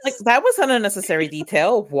Like, that was an unnecessary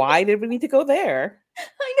detail. Why did we need to go there?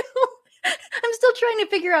 I know. I'm still trying to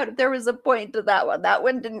figure out if there was a point to that one. That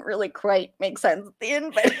one didn't really quite make sense at the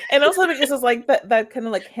end, but And also because it's like that kind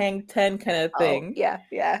of like hang 10 kind of thing. oh, yeah.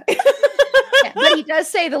 Yeah, but he does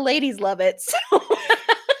say the ladies love it. So.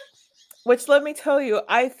 Which, let me tell you,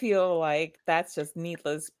 I feel like that's just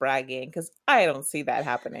needless bragging because I don't see that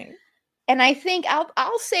happening. And I think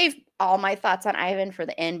I'll save all my thoughts on Ivan for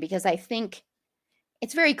the end because I think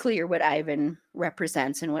it's very clear what Ivan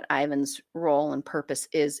represents and what Ivan's role and purpose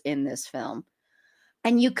is in this film.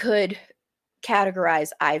 And you could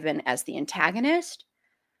categorize Ivan as the antagonist,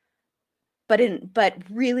 but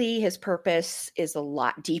really his purpose is a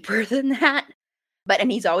lot deeper than that.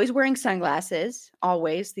 And he's always wearing sunglasses,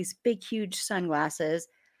 always these big, huge sunglasses.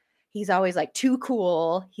 He's always like too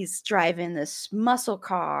cool. He's driving this muscle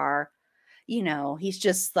car. He's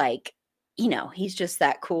just like, he's just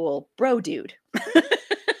that cool bro dude.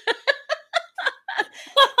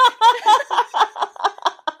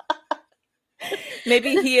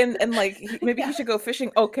 Maybe he and like maybe he should go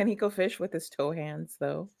fishing. Oh, can he go fish with his toe hands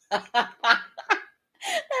though? That's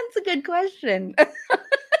a good question.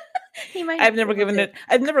 I've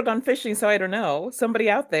never gone fishing, so I don't know. Somebody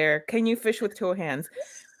out there, can you fish with toe hands?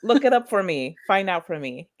 Look it up for me. Find out for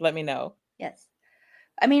me. Let me know. Yes.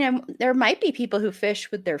 I mean, there might be people who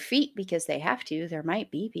fish with their feet because they have to. There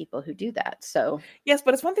might be people who do that. So yes,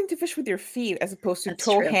 but it's one thing to fish with your feet as opposed to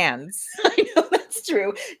toe hands. I know that's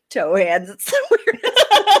true. Toe hands. It's the weirdest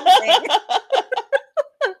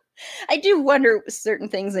thing. I do wonder certain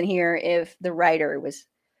things in here if the writer was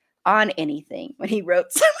on anything when he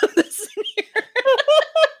wrote some of this in here.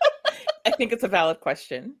 I think it's a valid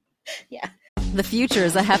question. Yeah. The future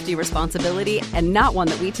is a hefty responsibility and not one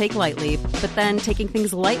that we take lightly. But then taking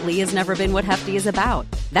things lightly has never been what Hefty is about.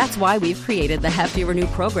 That's why we've created the Hefty Renew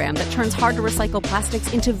program that turns hard to recycle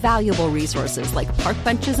plastics into valuable resources like park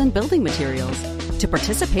benches and building materials. To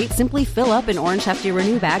participate, simply fill up an orange Hefty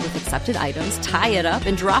Renew bag with accepted items, tie it up,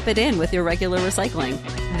 and drop it in with your regular recycling.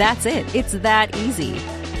 That's it. It's that easy.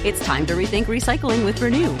 It's time to rethink recycling with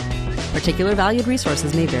Renew. Particular valued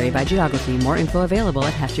resources may vary by geography. More info available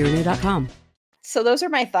at heftyrenew.com. So those are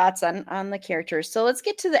my thoughts on the characters. So let's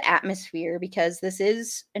get to the atmosphere because this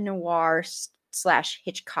is a noir /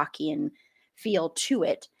 Hitchcockian feel to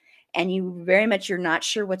it. And you're not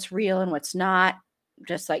sure what's real and what's not.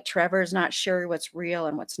 Just like Trevor's not sure what's real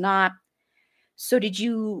and what's not. So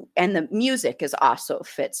and the music is also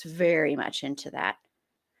fits very much into that.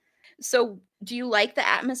 So do you like the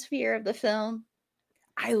atmosphere of the film?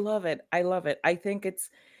 I love it. I think it's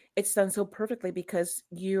done so perfectly because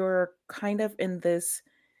you're kind of in this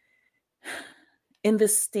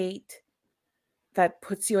state that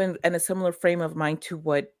puts you in a similar frame of mind to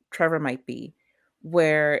what Trevor might be,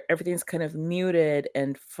 where everything's kind of muted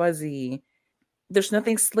and fuzzy. There's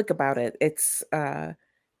nothing slick about it. It's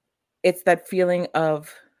that feeling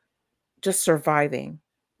of just surviving,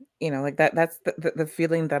 like that's the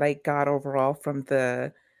feeling that I got overall from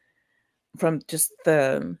just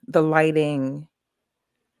the lighting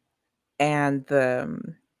and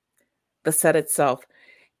the set itself.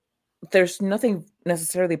 There's nothing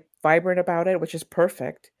necessarily vibrant about it, which is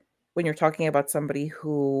perfect when you're talking about somebody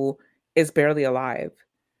who is barely alive.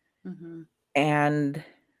 Mm-hmm. And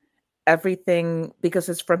everything, because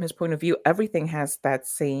it's from his point of view, everything has that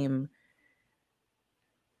same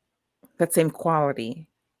quality.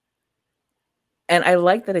 And I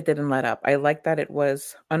like that it didn't let up. I like that it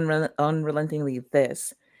was unrelentingly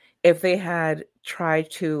this. If they had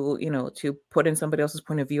tried to, to put in somebody else's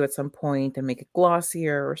point of view at some point and make it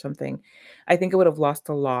glossier or something, I think it would have lost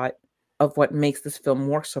a lot of what makes this film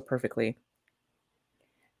work so perfectly.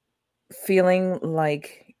 Feeling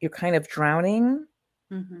like you're kind of drowning,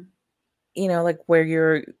 Mm-hmm. Like where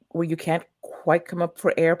you can't quite come up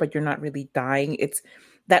for air, but you're not really dying.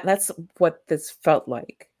 That's what this felt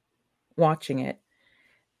like watching it.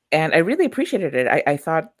 And I really appreciated it. I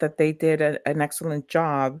thought that they did an excellent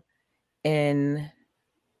job in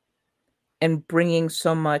bringing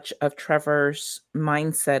so much of Trevor's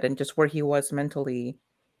mindset and just where he was mentally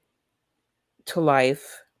to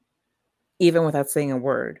life even without saying a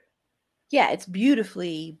word. Yeah, it's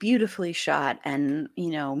beautifully, beautifully shot, and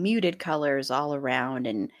muted colors all around,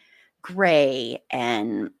 and gray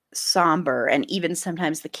and somber, and even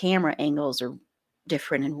sometimes the camera angles are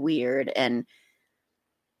different and weird, and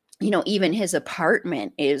even his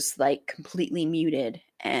apartment is like completely muted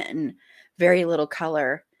and very little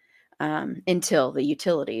color, until the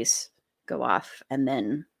utilities go off, and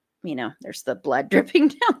then there's the blood dripping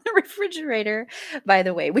down the refrigerator, by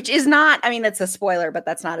the way, which is not, I mean, that's a spoiler, but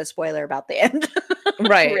that's not a spoiler about the end.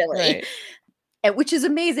 Right, Really. right. And which is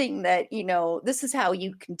amazing that this is how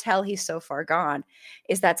you can tell he's so far gone,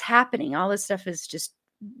 is that's happening. All this stuff is just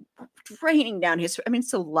raining down his, I mean,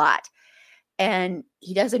 it's a lot, and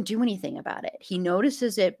he doesn't do anything about it. He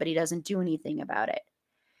notices it, but he doesn't do anything about it.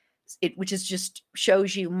 Which is just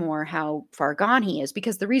shows you more how far gone he is,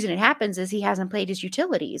 because the reason it happens is he hasn't paid his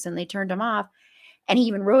utilities and they turned him off, and he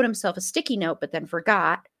even wrote himself a sticky note but then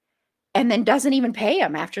forgot, and then doesn't even pay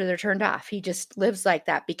them after they're turned off. He just lives like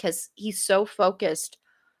that because he's so focused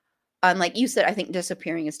on, like you said, I think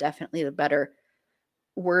disappearing is definitely the better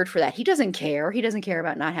word for that. He doesn't care. He doesn't care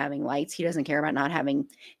about not having lights. He doesn't care about not having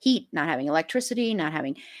heat, not having electricity, not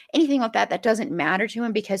having anything like that. That doesn't matter to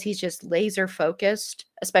him because he's just laser focused,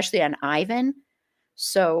 especially on Ivan.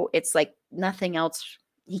 So it's like nothing else.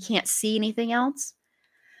 He can't see anything else.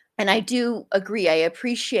 And I do agree. I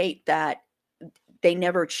appreciate that they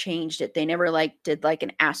never changed it. They never did like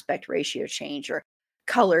an aspect ratio change or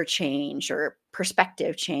color change or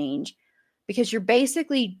perspective change, because you're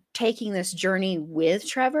basically taking this journey with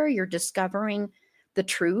Trevor. You're discovering the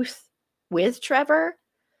truth with Trevor.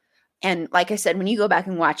 And like I said, when you go back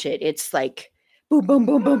and watch it, it's like boom, boom,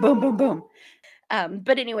 boom, boom, boom, boom, boom.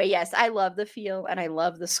 But anyway, yes, I love the feel and I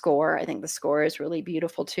love the score. I think the score is really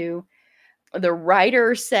beautiful too. The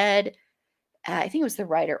writer said, I think it was the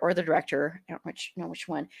writer or the director, I don't know which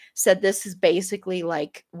one, said this is basically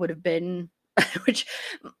like would have been, which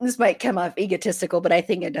this might come off egotistical, but I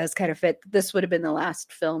think it does kind of fit. This would have been the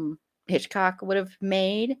last film Hitchcock would have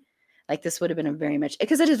made. Like this would have been a very much,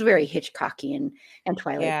 because it is very Hitchcockian and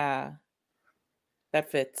Twilight. Yeah,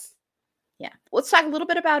 that fits. Yeah. Let's talk a little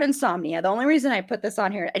bit about Insomnia. The only reason I put this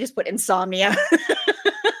on here, I just put Insomnia.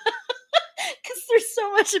 Because there's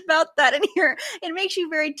so much about that in here. It makes you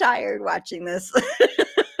very tired watching this.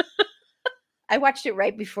 I watched it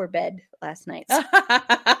right before bed last night.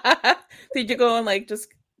 Did you go and like just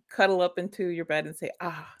cuddle up into your bed and say,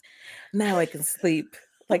 now I can sleep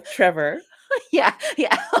like Trevor? Yeah.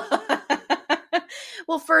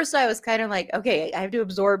 Well, first I was kind of like, okay, I have to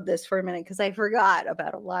absorb this for a minute because I forgot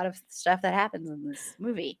about a lot of stuff that happens in this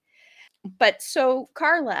movie. But so,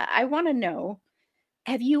 Carla, I want to know,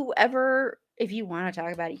 have you ever, if you want to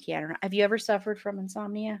talk about it, you can, or not, have you ever suffered from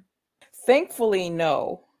insomnia? Thankfully,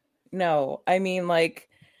 no. I mean, like,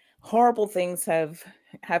 horrible things have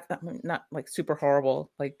not like super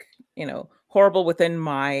horrible, like, horrible within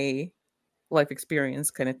my life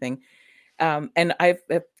experience kind of thing. And I've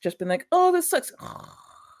just been like, oh, this sucks.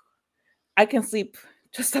 I can sleep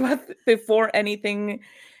just about before anything,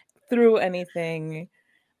 through anything.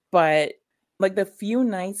 But like the few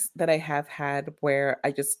nights that I have had where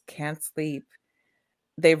I just can't sleep,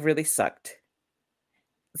 they've really sucked.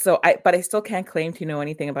 But I still can't claim to know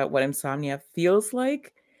anything about what insomnia feels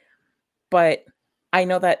like. But I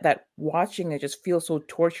know that watching it just feels so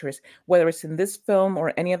torturous, whether it's in this film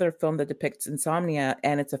or any other film that depicts insomnia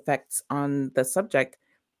and its effects on the subject.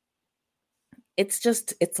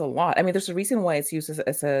 It's a lot. I mean, there's a reason why it's used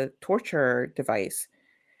as a torture device,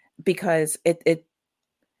 because it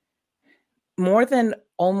more than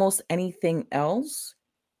almost anything else,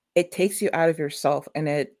 it takes you out of yourself, and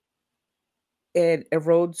it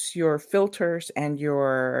erodes your filters and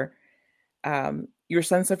your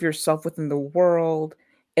sense of yourself within the world.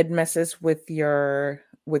 It messes with your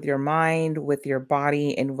mind, with your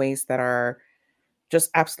body in ways that are just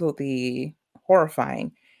absolutely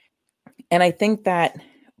horrifying. And I think that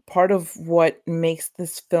part of what makes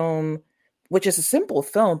this film, which is a simple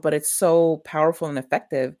film, but it's so powerful and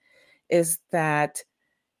effective, is that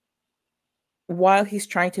while he's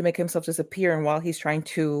trying to make himself disappear and while he's trying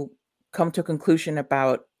to come to a conclusion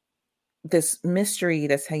about this mystery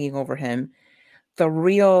that's hanging over him, the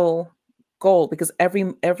real goal, because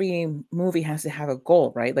every movie has to have a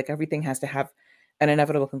goal, right? Like everything has to have an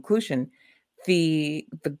inevitable conclusion. The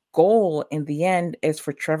goal in the end is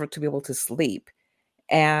for Trevor to be able to sleep.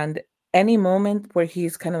 And any moment where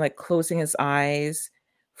he's kind of like closing his eyes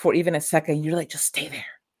for even a second, you're like, just stay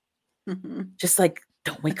there. Mm-hmm. Just like,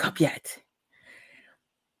 don't wake up yet.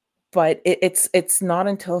 But it's not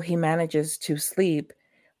until he manages to sleep,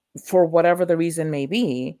 for whatever the reason may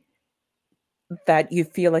be, that you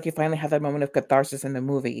feel like you finally have that moment of catharsis in the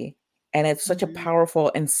movie. And it's such a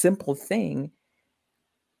powerful and simple thing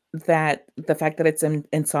that the fact that it's in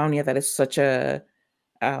insomnia, that is such a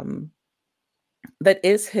um that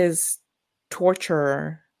is his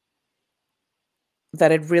torture,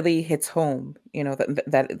 that it really hits home,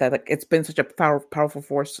 that like, it's been such a powerful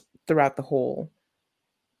force throughout the whole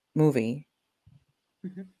movie.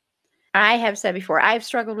 I have said before, I've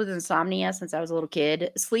struggled with insomnia since I was a little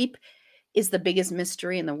kid. Sleep is the biggest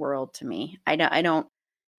mystery in the world to me. I don't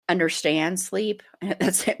understand sleep.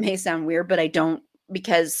 It may sound weird, but I don't,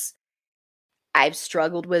 because I've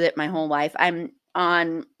struggled with it my whole life. I'm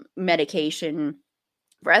on medication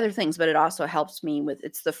for other things, but it also helps me with,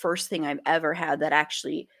 it's the first thing I've ever had that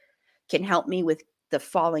actually can help me with the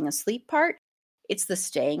falling asleep part. It's the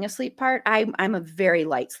staying asleep part. I'm a very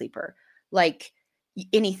light sleeper. Like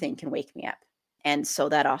anything can wake me up. And so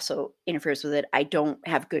that also interferes with it. I don't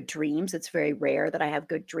have good dreams. It's very rare that I have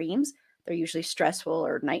good dreams. They're usually stressful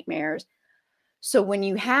or nightmares. So when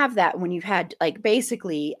you have that, when you've had, like,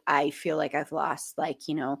 basically, I feel like I've lost, like,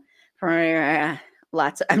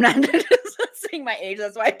 lots of, I'm not saying my age,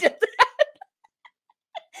 that's why I did that.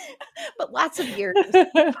 But lots of years.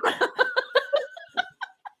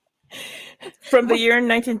 From the year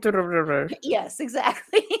 19... Yes,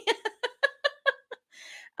 exactly.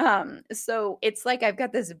 So it's like I've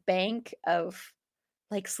got this bank of,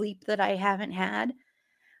 like, sleep that I haven't had.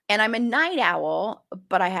 And I'm a night owl,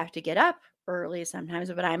 but I have to get up early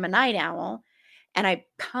sometimes, but I'm a night owl and I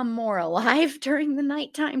come more alive during the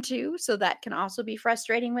nighttime too. So that can also be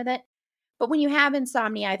frustrating with it. But when you have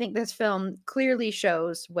insomnia, I think this film clearly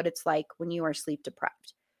shows what it's like when you are sleep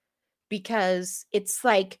deprived, because it's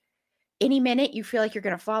like any minute you feel like you're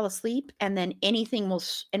going to fall asleep, and then anything will,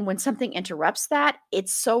 and when something interrupts that,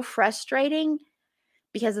 it's so frustrating,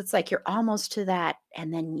 because it's like you're almost to that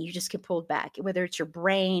and then you just get pulled back, whether it's your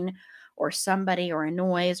brain or somebody or a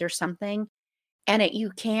noise or something. And you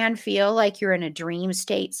can feel like you're in a dream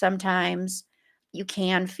state sometimes. You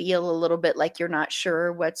can feel a little bit like you're not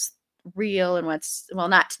sure what's real and what's, well,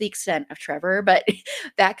 not to the extent of Trevor, but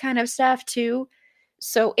that kind of stuff too.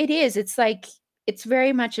 So it's like, it's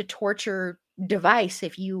very much a torture device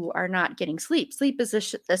if you are not getting sleep. Sleep is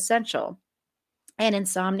essential. And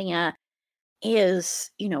insomnia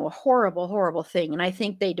is, a horrible, horrible thing. And I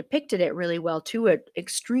think they depicted it really well, to an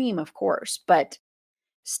extreme, of course, but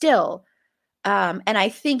still. And I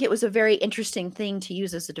think it was a very interesting thing to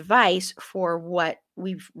use as a device for what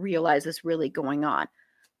we've realized is really going on,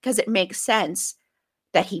 because it makes sense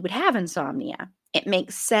that he would have insomnia. It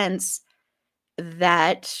makes sense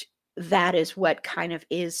that that is what kind of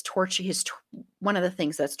is torture, one of the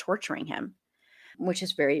things that's torturing him, which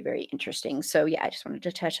is very, very interesting. So yeah, I just wanted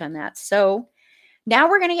to touch on that. So now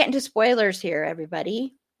we're going to get into spoilers here,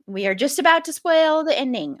 everybody. We are just about to spoil the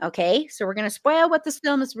ending, okay? So we're going to spoil what this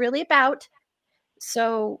film is really about.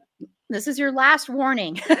 So this is your last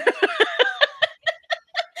warning.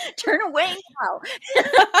 Turn away now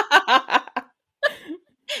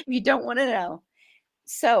if you don't want to know.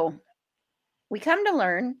 So we come to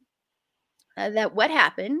learn that what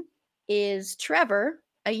happened is Trevor,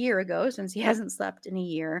 a year ago, since he hasn't slept in a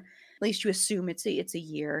year, at least you assume it's a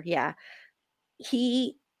year, yeah,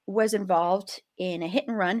 he was involved in a hit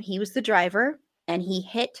and run. He was the driver, and he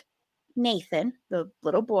hit Nathan, the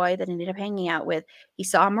little boy that ended up hanging out with. He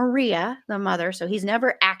saw Maria, the mother, so he's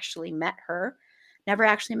never actually met her, never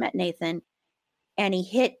actually met Nathan, and he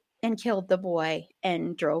hit and killed the boy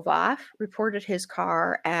and drove off, reported his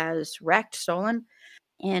car as wrecked, stolen.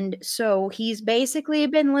 And so he's basically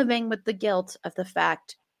been living with the guilt of the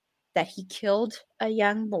fact that he killed a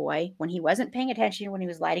young boy when he wasn't paying attention, when he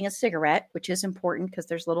was lighting a cigarette, which is important because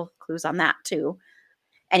there's little clues on that too.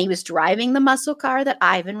 And he was driving the muscle car that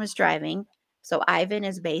Ivan was driving. So Ivan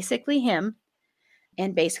is basically him,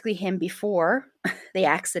 and basically him before the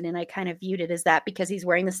accident. I kind of viewed it as that because he's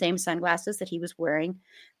wearing the same sunglasses that he was wearing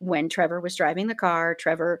when Trevor was driving the car.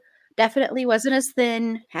 Trevor definitely wasn't as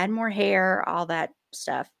thin, had more hair, all that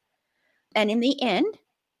stuff. And in the end,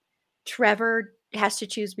 Trevor has to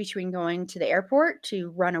choose between going to the airport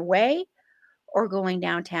to run away or going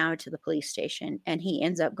downtown to the police station. And he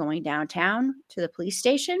ends up going downtown to the police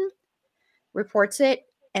station, reports it,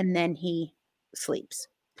 and then he sleeps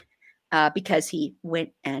because he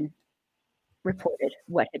went and reported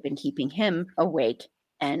what had been keeping him awake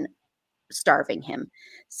and starving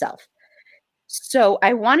himself. So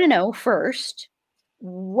I want to know first,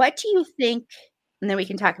 what do you think? And then we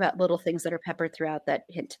can talk about little things that are peppered throughout that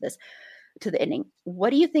hint to this, to the ending.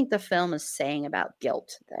 What do you think the film is saying about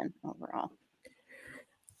guilt then overall?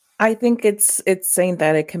 I think it's saying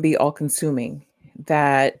that it can be all consuming,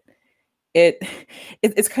 that it,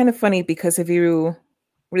 it's kind of funny because if you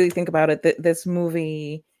really think about it, this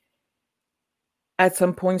movie at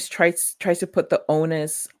some points tries to put the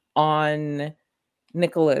onus on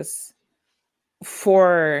Nicholas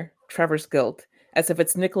for Trevor's guilt, as if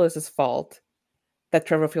it's Nicholas's fault that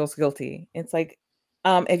Trevor feels guilty. It's like,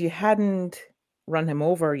 if you hadn't run him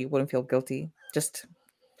over, you wouldn't feel guilty. Just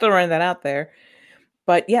throwing that out there.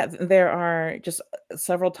 But yeah, there are just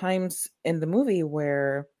several times in the movie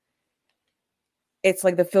where it's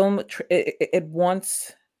like the film it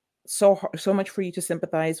wants so much for you to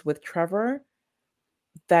sympathize with Trevor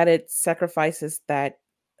that it sacrifices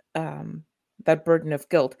um that burden of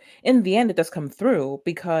guilt. In the end, it does come through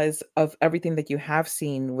because of everything that you have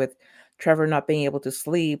seen with Trevor not being able to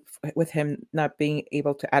sleep, with him not being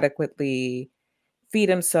able to adequately feed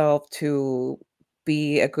himself, to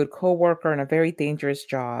be a good coworker in a very dangerous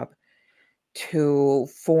job, to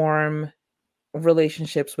form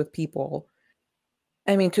relationships with people.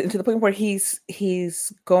 I mean, to the point where he's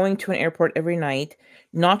going to an airport every night,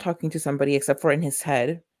 not talking to somebody except for in his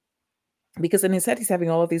head, because in his head he's having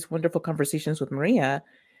all of these wonderful conversations with Maria,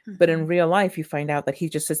 but in real life you find out that he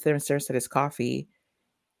just sits there and stares at his coffee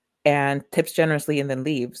and tips generously and then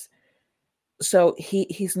leaves. So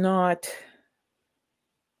he's not,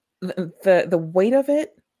 the weight of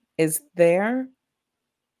it is there,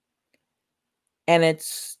 and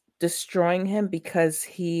it's destroying him because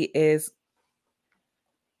he is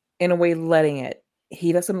in a way letting it.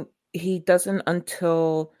 He doesn't want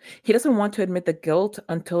to admit the guilt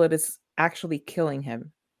until it is actually killing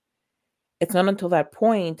him. It's not until that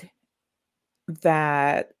point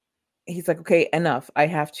that he's like, okay, enough. I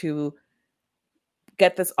have to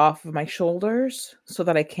get this off of my shoulders so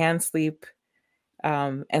that I can sleep,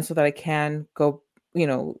 and so that I can go,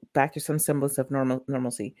 back to some semblance of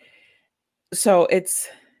normalcy. So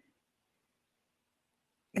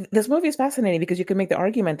this movie is fascinating because you can make the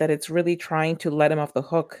argument that it's really trying to let him off the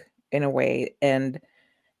hook in a way and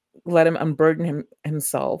let him unburden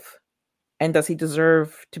himself. And does he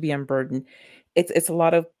deserve to be unburdened? It's a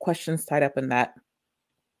lot of questions tied up in that.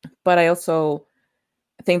 But I also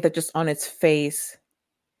think that just on its face,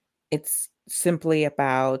 it's simply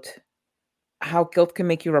about how guilt can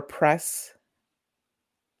make you repress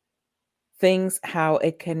things, how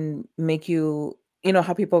it can make you,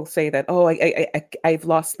 how people say that, oh, I've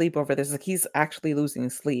lost sleep over this. Like, he's actually losing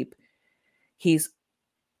sleep. He's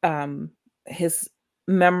his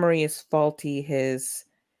memory is faulty, his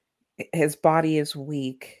body is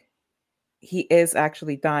weak, he is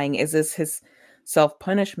actually dying. Is this his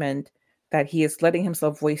self-punishment that he is letting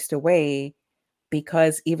himself waste away,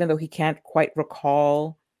 because even though he can't quite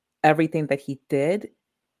recall everything that he did,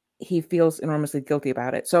 he feels enormously guilty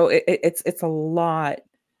about it. So it's a lot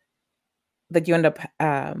that you end up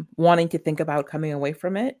wanting to think about coming away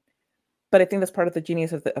from it. But I think that's part of the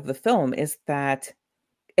genius of the film, is that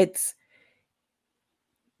it's,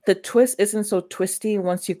 the twist isn't so twisty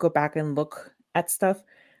once you go back and look at stuff,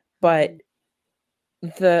 but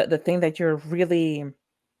the thing that you're really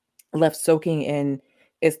left soaking in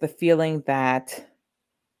is the feeling that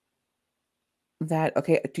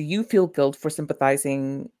okay, do you feel guilt for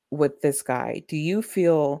sympathizing with this guy? Do you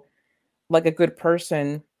feel like a good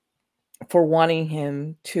person for wanting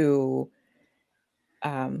him to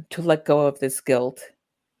let go of this guilt?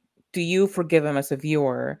 Do you forgive him as a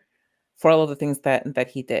viewer for all of the things that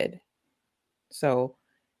he did? So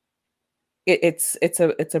it's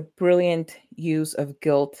a brilliant use of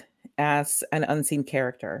guilt as an unseen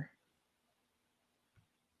character.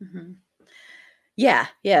 Mm-hmm. Yeah,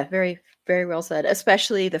 very, very well said.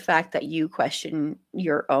 Especially the fact that you question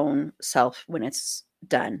your own self when it's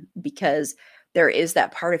done, because there is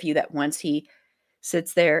that part of you that once he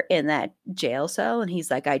sits there in that jail cell and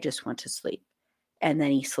he's like, I just want to sleep. And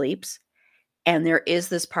then he sleeps. And there is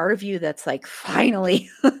this part of you that's like,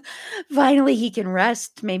 finally, finally he can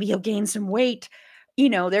rest. Maybe he'll gain some weight.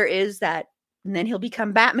 There is that. And then he'll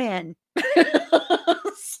become Batman.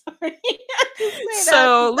 Sorry.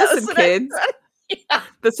 So listen, kids,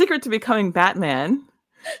 the secret to becoming Batman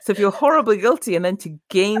is to feel horribly guilty and then to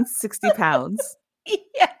gain 60 pounds.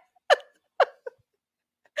 Yeah.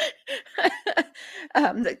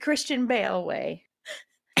 The Christian Bale way.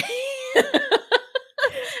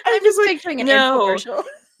 I'm just picturing an infomercial.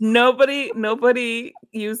 Nobody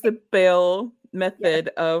used the Bale method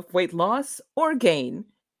of weight loss or gain.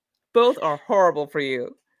 Both are horrible for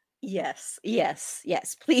you. Yes.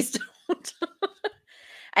 Please don't.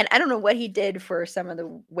 And I don't know what he did for some of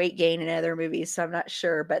the weight gain in other movies, so I'm not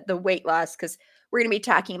sure. But the weight loss, because we're going to be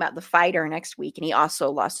talking about The Fighter next week, and he also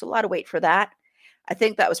lost a lot of weight for that. I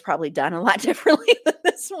think that was probably done a lot differently than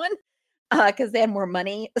this one. because they had more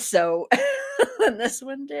money, so than this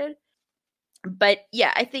one did. But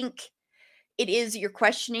yeah, I think it is, you're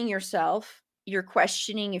questioning yourself. You're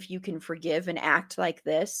questioning if you can forgive an act like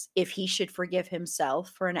this, if he should forgive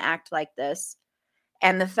himself for an act like this.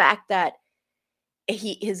 And the fact that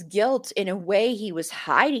his guilt, in a way, he was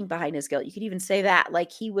hiding behind his guilt. You could even say that.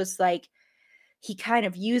 Like, he kind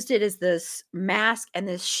of used it as this mask and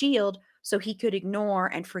this shield so he could ignore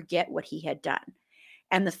and forget what he had done.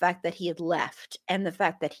 And the fact that he had left, and the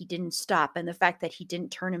fact that he didn't stop, and the fact that he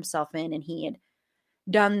didn't turn himself in, and he had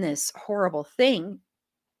done this horrible thing.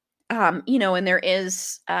 And there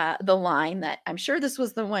is the line that, I'm sure this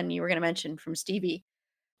was the one you were going to mention from Stevie,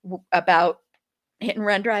 about hit and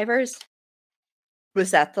run drivers.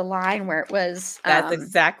 Was that the line where it was? That's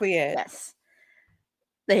exactly it. Yes.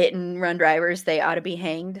 The hit and run drivers, they ought to be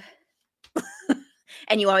hanged.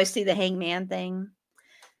 And you always see the hangman thing.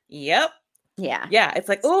 Yep. Yeah. Yeah. It's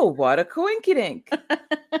like, oh, what a coinkydink.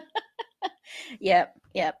 Yep.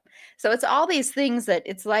 So it's all these things that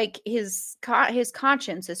it's like his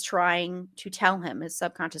conscience is trying to tell him, his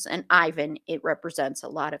subconscious, and Ivan, it represents a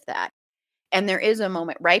lot of that. And there is a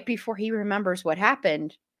moment right before he remembers what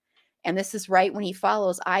happened. And this is right when he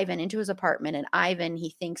follows Ivan into his apartment, and Ivan,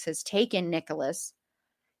 he thinks, has taken Nicholas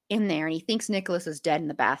in there, and he thinks Nicholas is dead in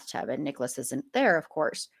the bathtub, and Nicholas isn't there, of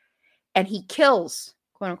course. And he kills,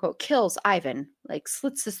 quote unquote, kills Ivan, like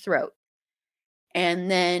slits his throat.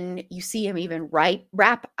 And then you see him even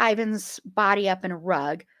wrap Ivan's body up in a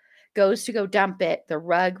rug, goes to go dump it. The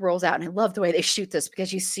rug rolls out. And I love the way they shoot this,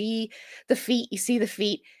 because you see the feet, you see the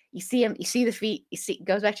feet, you see him, you see the feet, you see,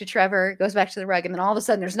 goes back to Trevor, goes back to the rug. And then all of a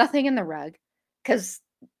sudden there's nothing in the rug, because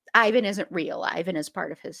Ivan isn't real. Ivan is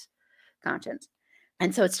part of his conscience.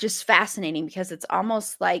 And so it's just fascinating, because it's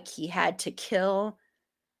almost like he had to kill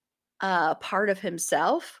part of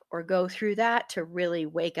himself, or go through that, to really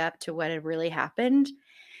wake up to what had really happened.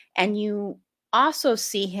 And you also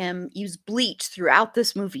see him use bleach throughout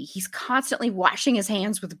this movie. He's constantly washing his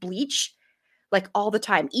hands with bleach, like all the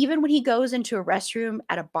time. Even when he goes into a restroom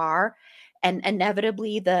at a bar, and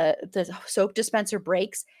inevitably the soap dispenser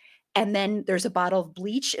breaks, and then there's a bottle of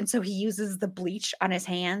bleach, and so he uses the bleach on his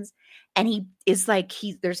hands. And he is like,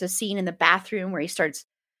 there's a scene in the bathroom where he starts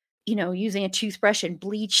using a toothbrush and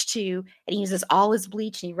bleach and he uses all his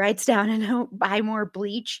bleach, and he writes down and buy more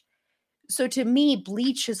bleach. So to me,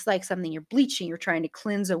 bleach is like something you're bleaching, you're trying to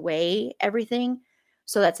cleanse away everything.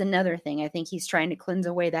 So that's another thing. I think he's trying to cleanse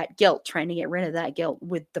away that guilt, trying to get rid of that guilt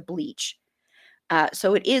with the bleach.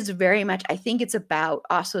 So it is very much, I think it's about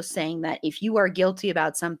also saying that if you are guilty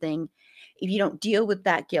about something, if you don't deal with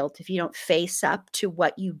that guilt, if you don't face up to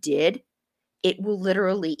what you did, it will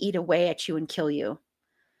literally eat away at you and kill you.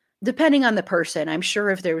 Depending on the person. I'm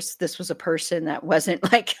sure if this was a person that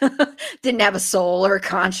wasn't like, didn't have a soul or a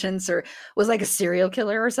conscience, or was like a serial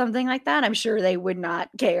killer or something like that, I'm sure they would not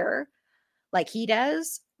care like he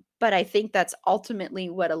does. But I think that's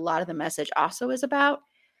ultimately what a lot of the message also is about.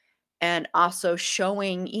 And also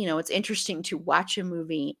showing, it's interesting to watch a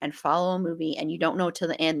movie and follow a movie, and you don't know till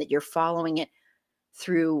the end that you're following it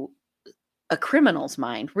through a criminal's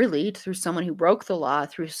mind, really, through someone who broke the law,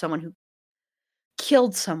 through someone who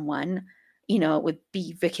killed someone, it would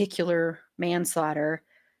be vehicular manslaughter,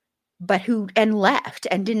 but and left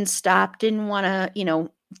and didn't stop, didn't want to,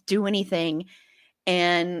 do anything.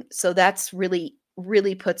 And so that's really,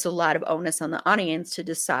 really puts a lot of onus on the audience to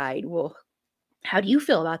decide, well, how do you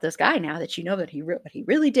feel about this guy now that you know that what he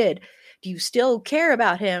really did? Do you still care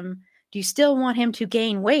about him? Do you still want him to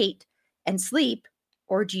gain weight and sleep?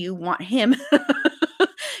 Or do you want him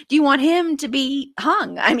do you want him to be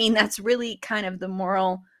hung? I mean, that's really kind of the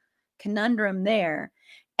moral conundrum there.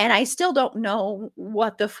 And I still don't know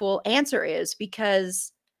what the full answer is,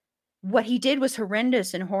 because what he did was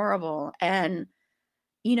horrendous and horrible. And,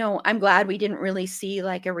 I'm glad we didn't really see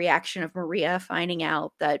like a reaction of Maria finding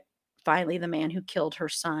out that finally the man who killed her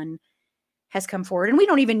son has come forward. And we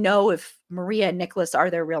don't even know if Maria and Nicholas are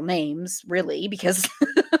their real names, really, because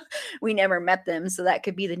we never met them. So that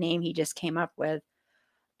could be the name he just came up with.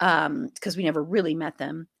 Because we never really met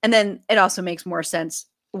them. And then it also makes more sense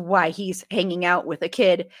why he's hanging out with a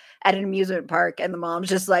kid at an amusement park, and the mom's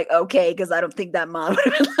just like, okay, because I don't think that mom would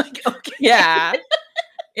have been like, okay. Yeah.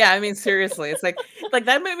 I mean, seriously, it's like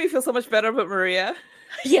that made me feel so much better about Maria.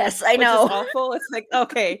 Yes, I know. Which is awful. It's like,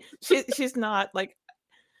 okay, she's not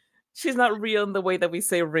real in the way that we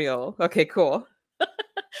say real. Okay, cool.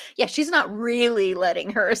 Yeah, she's not really letting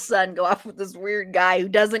her son go off with this weird guy who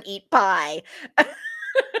doesn't eat pie. I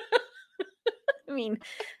mean,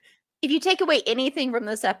 if you take away anything from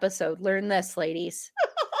this episode, learn this, ladies.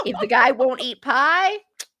 If the guy won't eat pie,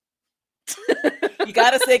 You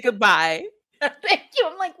gotta say goodbye. Thank you.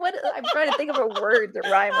 I'm like, what? I'm trying to think of a word to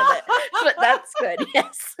rhyme with it, but that's good.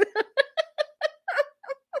 Yes.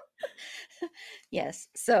 Yes.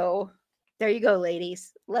 So there you go,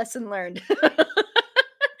 ladies. Lesson learned.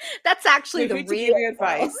 That's actually Feel the free to real give your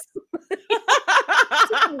advice.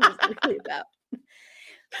 That's what it was really about.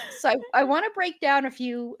 So I want to break down a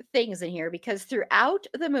few things in here because throughout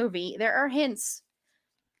the movie, there are hints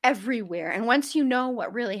everywhere. And once you know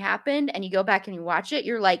what really happened and you go back and you watch it,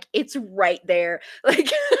 you're like, it's right there.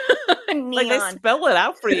 Like Like they neon. spell it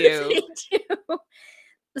out for you. They do.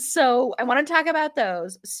 So I want to talk about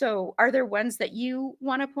those. So are there ones that you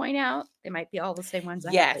want to point out? They might be all the same ones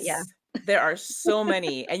I have, but yeah. Yes. There are so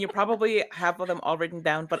many, and you probably have them all written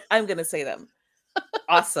down, but I'm gonna say them.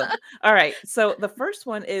 Awesome. All right. So the first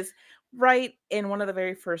one is right in one of the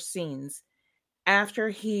very first scenes. After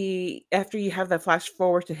you have the flash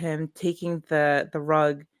forward to him taking the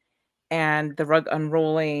rug and the rug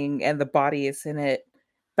unrolling and the body is in it,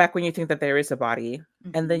 back when you think that there is a body.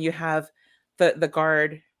 And then you have the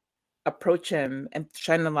guard approach him and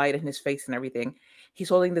shine the light in his face and everything. He's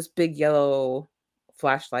holding this big yellow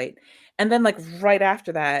flashlight. And then like right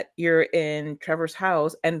after that, you're in Trevor's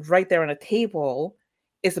house and right there on a table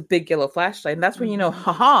is a big yellow flashlight. And that's when you know,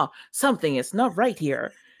 haha, something is not right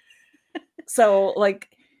here. So like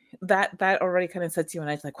that already kind of sets you on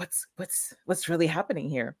edge, like what's really happening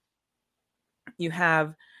here. You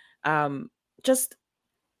have just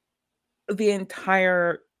the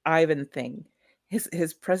entire Ivan thing.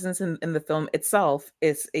 His presence in the film itself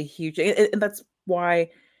is a huge, and that's why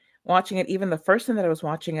watching it, even the first time that I was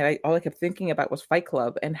watching it, all I kept thinking about was Fight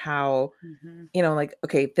Club and how like,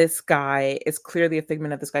 okay, this guy is clearly a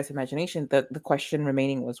figment of this guy's imagination. The question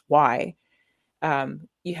remaining was why.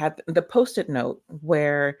 You had the post-it note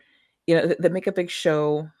where they make a big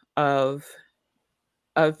show of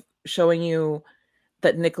showing you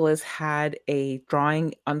that Nicholas had a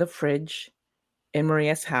drawing on the fridge in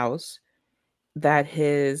Maria's house, that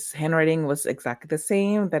his handwriting was exactly the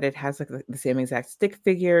same, that it has like the same exact stick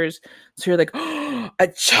figures. So you're like, oh, a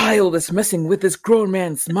child is messing with this grown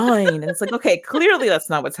man's mind. And it's like, okay, clearly that's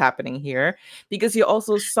not what's happening here, because you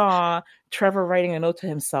also saw Trevor writing a note to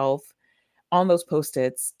himself on those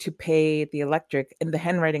post-its to pay the electric, and the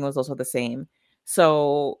handwriting was also the same.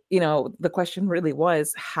 So, the question really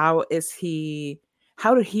was, how did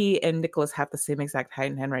he and Nicholas have the same exact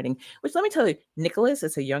handwriting? Which, let me tell you, Nicholas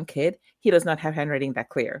is a young kid. He does not have handwriting that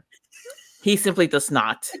clear. He simply does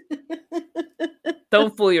not.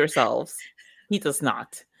 Don't fool yourselves. He does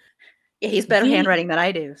not. Yeah, he's better handwriting than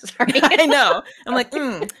I do. Sorry. I know. I'm like,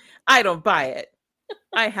 I don't buy it.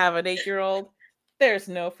 I have an 8-year-old. There's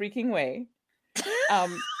no freaking way.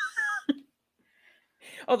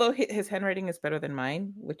 Although his handwriting is better than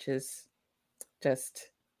mine, which is just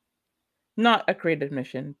not a great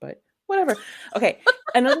admission, but whatever. Okay.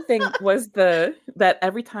 Another thing was that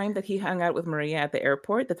every time that he hung out with Maria at the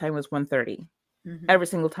airport, the time was 1:30. Every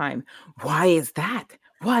single time. Why is that?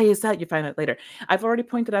 Why is that? You find out later. I've already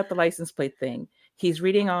pointed out the license plate thing. He's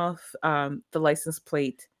reading off the license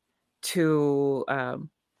plate to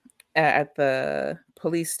at the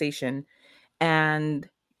police station, and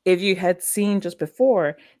if you had seen just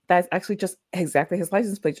before, that's actually just exactly his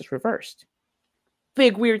license plate, just reversed.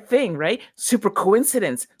 Big weird thing, right? Super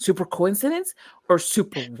coincidence or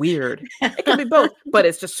super weird. It can be both, but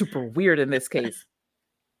it's just super weird in this case.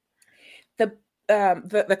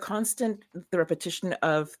 The constant, the repetition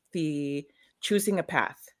of the choosing a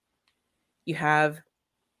path. You have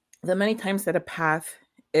the many times that a path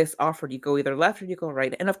is offered. You go either left or you go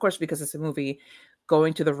right, and of course, because it's a movie,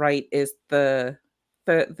 going to the right is the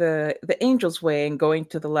angel's way, and going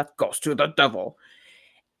to the left goes to the devil.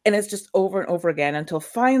 And it's just over and over again until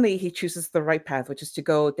finally he chooses the right path, which is to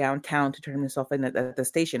go downtown to turn himself in at the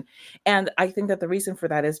station. And I think that the reason for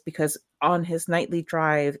that is because on his nightly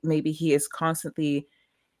drive, maybe he is constantly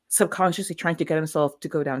subconsciously trying to get himself to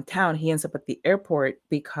go downtown. He ends up at the airport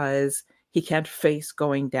because he can't face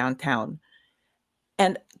going downtown.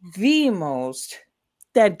 And the most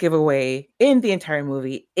dead giveaway in the entire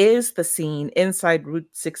movie is the scene inside Route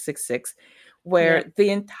 666, where the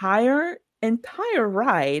entire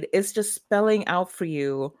ride is just spelling out for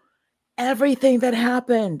you everything that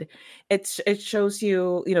happened. It shows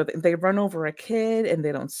you, they run over a kid and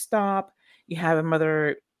they don't stop. You have a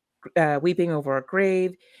mother weeping over a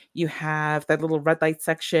grave. You have that little red light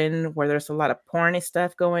section where there's a lot of porny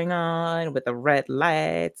stuff going on with the red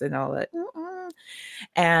lights and all that.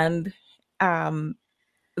 And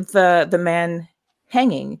the man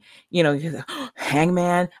hanging,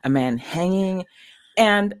 hangman, a man hanging.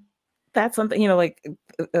 And that's something, like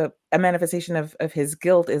a manifestation of his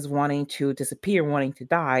guilt is wanting to disappear, wanting to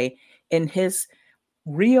die. In his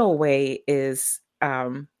real way is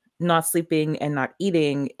not sleeping and not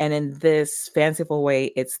eating, and in this fanciful way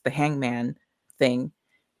it's the hangman thing.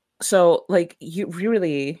 So like you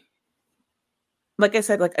really, like I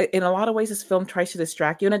said, like in a lot of ways this film tries to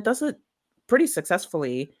distract you, and it does it pretty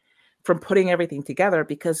successfully from putting everything together,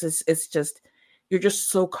 because it's just, you're just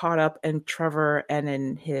so caught up in Trevor and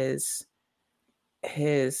in his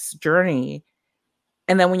journey.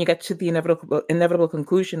 And then when you get to the inevitable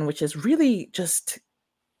conclusion, which is really just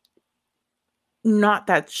not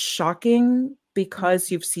that shocking because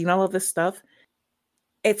you've seen all of this stuff,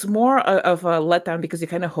 it's more of a letdown because you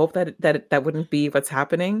kind of hope that wouldn't be what's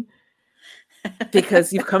happening,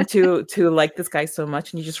 because you've come to like this guy so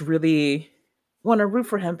much and you just really want to root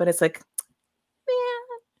for him, but it's like,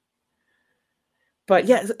 man. But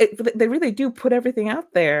yeah, they really do put everything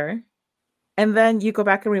out there, and then you go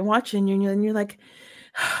back and rewatch and you're like,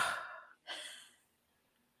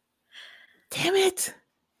 damn it.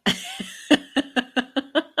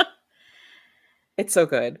 It's so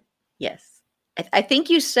good. Yes. I think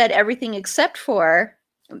you said everything except for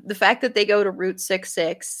the fact that they go to Route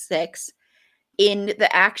 666 in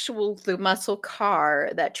the muscle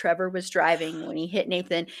car that Trevor was driving when he hit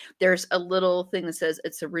Nathan. There's a little thing that says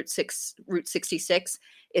it's a Route 66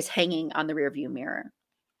 is hanging on the rearview mirror.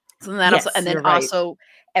 So that Yes, also, and then you're right. also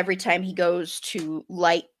every time he goes to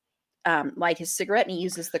light his cigarette and he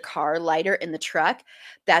uses the car lighter in the truck,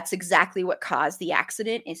 that's exactly what caused the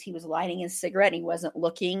accident. Is he was lighting his cigarette and he wasn't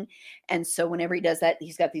looking, and so whenever he does that,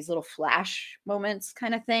 he's got these little flash moments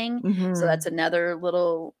kind of thing. So that's another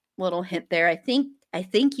little hint there. I think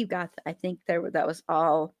you got I think that was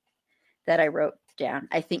all that I wrote down.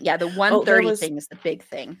 I think the 130 thing is the big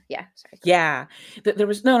thing. Yeah, sorry. Yeah, there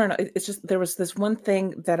was no. It's just there was this one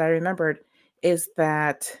thing that I remembered, is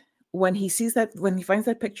that when he finds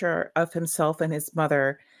that picture of himself and his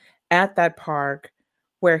mother at that park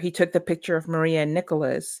where he took the picture of Maria and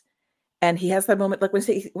Nicholas, and he has that moment, like when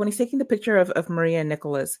he's taking the picture of Maria and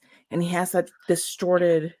Nicholas, and he has that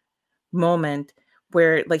distorted moment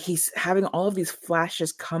where like he's having all of these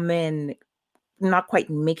flashes come in, not quite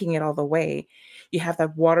making it all the way. You have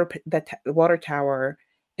that water tower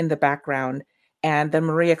in the background, and then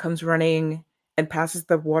Maria comes running and passes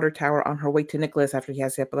the water tower on her way to Nicholas after he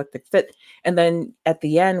has the epileptic fit. And then at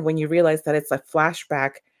the end, when you realize that it's a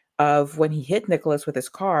flashback of when he hit Nicholas with his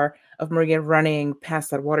car, of Maria running past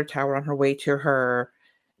that water tower on her way to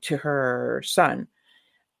her son.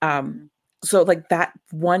 So like that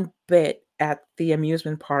one bit at the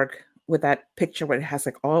amusement park with that picture where it has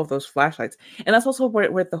like all of those flashlights, and that's also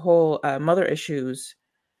where the whole mother issues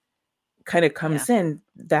kind of comes in,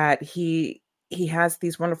 that he has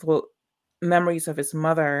these wonderful memories of his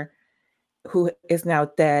mother who is now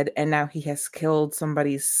dead, and now he has killed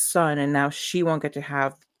somebody's son, and now she won't get to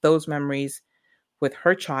have those memories with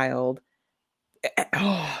her child.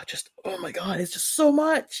 Oh my god, it's just so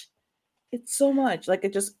much. It's so much. Like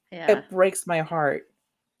it breaks my heart.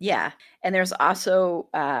 Yeah. And there's also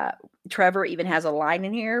Trevor even has a line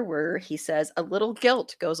in here where he says a little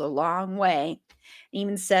guilt goes a long way. He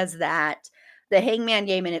even says that the hangman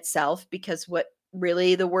game in itself, because what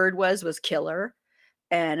really the word was killer.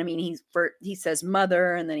 And I mean, he says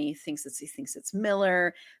mother, and then he thinks it's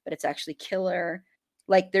Miller, but it's actually killer.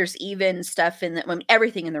 Like there's even stuff in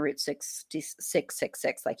everything in the Route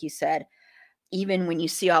 666, like you said, even when you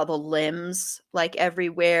see all the limbs like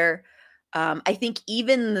everywhere. I think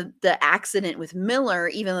even the accident with Miller,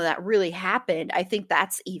 even though that really happened, I think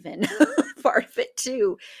that's even part of it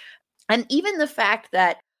too. And even the fact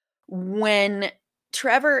that when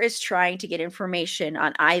Trevor is trying to get information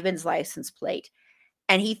on Ivan's license plate,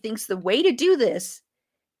 and he thinks the way to do this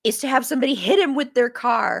is to have somebody hit him with their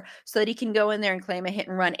car so that he can go in there and claim a hit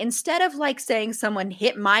and run. Instead of like saying someone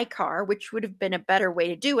hit my car, which would have been a better way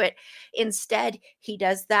to do it. Instead, he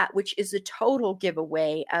does that, which is a total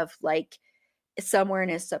giveaway of like somewhere in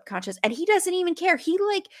his subconscious. And he doesn't even care. He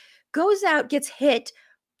like goes out, gets hit,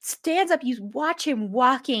 stands up, you watch him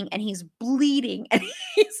walking and he's bleeding. And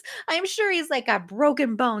I'm sure he's like got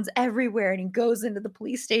broken bones everywhere, and he goes into the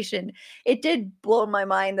police station. It did blow my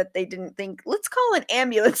mind that they didn't think, let's call an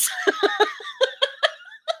ambulance and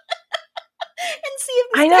see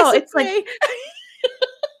if this I know, guy's it's okay.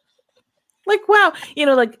 like, wow,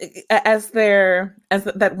 like as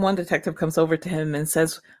that one detective comes over to him and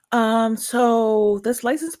says, so this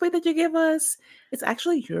license plate that you give us, it's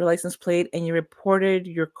actually your license plate, and you reported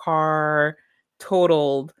your car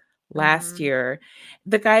totaled last year.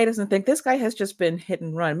 The guy doesn't think, this guy has just been hit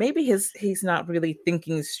and run. Maybe he's not really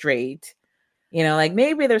thinking straight. Like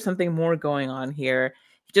maybe there's something more going on here.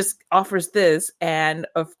 just offers this. And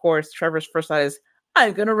of course, Trevor's first thought is,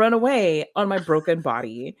 I'm going to run away on my broken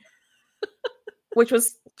body, which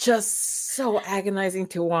was just so agonizing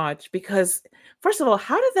to watch because, first of all,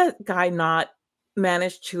 how did that guy not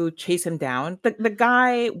manage to chase him down? The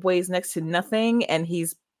guy weighs next to nothing and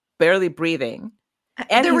he's barely breathing.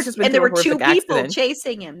 And there he's just been there through a were two horrific people accident.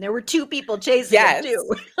 chasing him. There were two people chasing him Yes.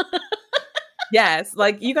 too. Yes.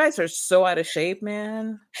 Like, you guys are so out of shape,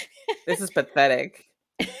 man. This is pathetic.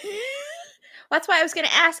 That's why I was going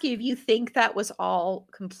to ask you if you think that was all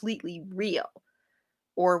completely real,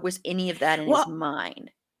 or was any of that in his mind?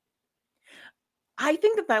 I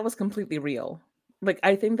think that that was completely real. Like,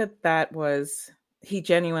 I think that that was, he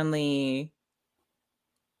genuinely,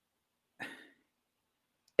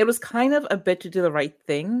 it was kind of a bit to do the right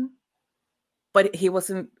thing, but he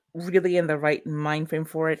wasn't really in the right mind frame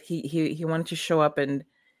for it. He wanted to show up and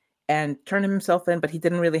turn himself in, but he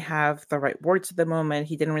didn't really have the right words at the moment.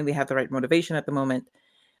 He didn't really have the right motivation at the moment.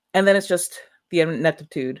 And then it's just the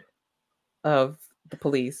ineptitude of the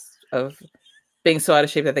police, of being so out of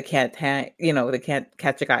shape that they can't they can't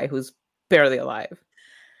catch a guy who's barely alive.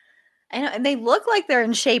 I know, and they look like they're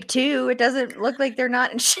in shape too. It doesn't look like they're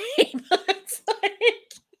not in shape. It's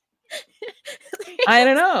I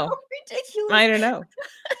don't know. So ridiculous. I don't know.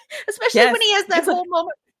 Especially when he has that whole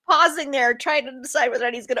moment pausing there, trying to decide whether or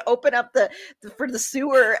not he's going to open up for the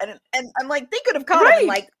sewer, and I'm like, they could have caught him.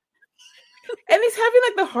 Like, and he's having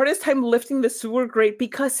like the hardest time lifting the sewer grate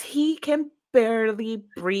because he can barely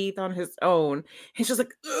breathe on his own. He's just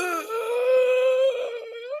like,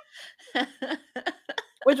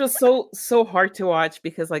 which was so hard to watch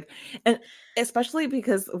because and especially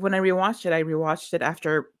because when I rewatched it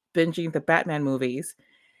after binging the Batman movies,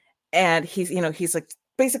 and he's like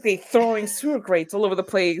basically throwing sewer grates all over the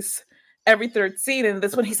place every third scene, and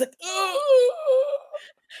this one he's like,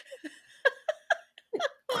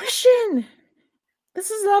 Christian,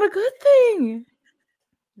 this is not a good thing.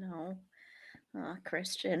 No. Oh,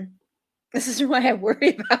 Christian. This is why I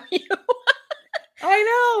worry about you. I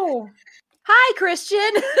know. Hi, Christian.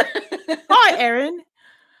 Hi, Erin.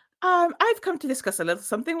 I've come to discuss a little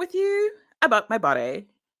something with you about my body.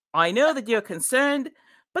 I know that you're concerned,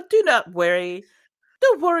 but do not worry.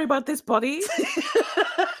 Don't worry about this body.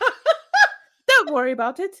 Don't worry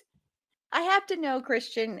about it. I have to know,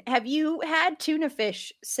 Christian, have you had tuna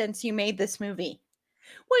fish since you made this movie?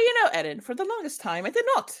 Well, Erin, for the longest time, I did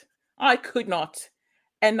not. I could not.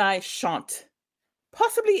 And I shan't.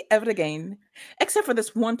 Possibly ever again. Except for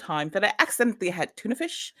this one time that I accidentally had tuna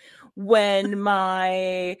fish when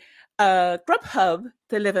my Grubhub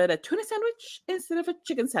delivered a tuna sandwich instead of a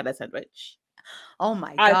chicken salad sandwich. Oh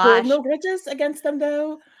my gosh. I hold no grudges against them,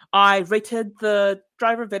 though. I rated the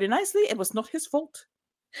driver very nicely. It was not his fault.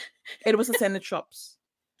 It was the sandwich shops.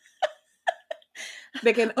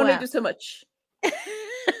 They can only do so much.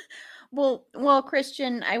 Well,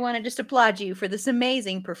 Christian, I want to just applaud you for this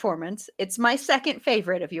amazing performance. It's my second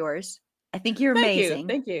favorite of yours. I think you're amazing.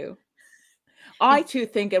 Thank you. I too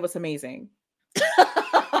think it was amazing.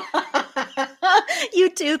 You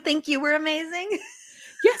too think you were amazing?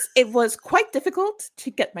 Yes, it was quite difficult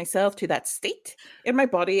to get myself to that state in my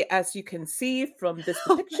body, as you can see from this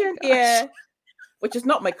depiction here, which is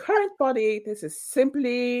not my current body. This is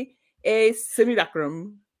simply a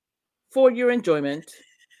simulacrum for your enjoyment.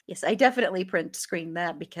 Yes, I definitely print screen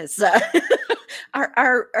that because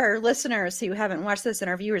our listeners who haven't watched this and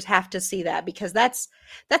our viewers have to see that, because that's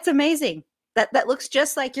amazing. That looks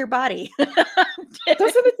just like your body. Doesn't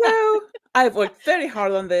it though? I've worked very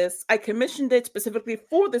hard on this. I commissioned it specifically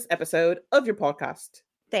for this episode of your podcast.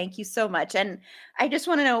 Thank you so much. And I just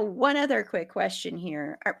want to know one other quick question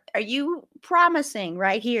here. Are you promising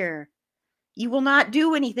right here you will not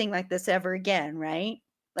do anything like this ever again, right?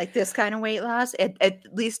 Like this kind of weight loss, at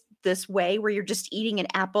least this way, where you're just eating an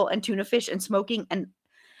apple and tuna fish and smoking and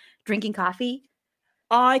drinking coffee?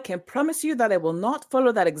 I can promise you that I will not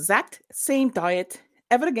follow that exact same diet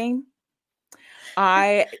ever again.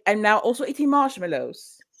 I am now also eating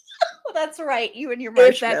marshmallows. Oh, that's right. You and your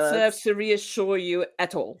marshmallows. If that serves to reassure you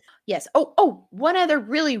at all. Yes. Oh, one other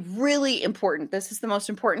really, really important. This is the most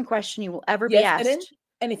important question you will ever be asked. Eden,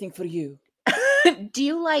 anything for you. Do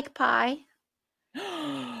you like pie?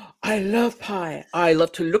 I love pie. I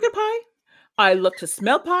love to look at pie. I love to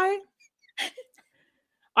smell pie.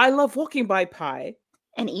 I love walking by pie.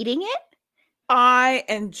 And eating it? I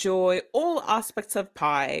enjoy all aspects of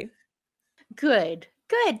pie. Good.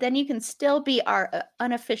 Then you can still be our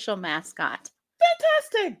unofficial mascot.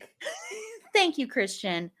 Fantastic. Thank you,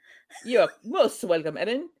 Christian. You're most welcome,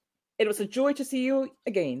 Erin. It was a joy to see you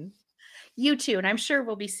again. You too, and I'm sure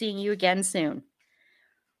we'll be seeing you again soon.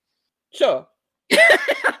 Sure.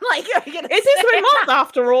 I'm like, are you gonna It is say my month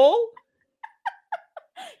after all.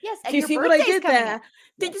 Yes, and Do you your see what I birthday's did coming there? up.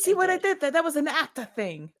 Did Yes, you see what I did there? That was an actor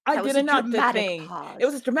thing. I That was did a an actor dramatic thing. pause. It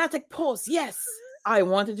was a dramatic pause. Yes. I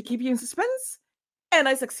wanted to keep you in suspense, and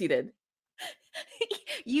I succeeded.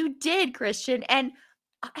 You did, Christian, and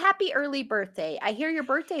happy early birthday. I hear your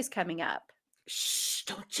birthday's coming up. Shh,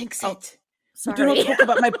 don't jinx Oh, it. We do not sorry. talk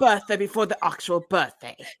about my birthday before the actual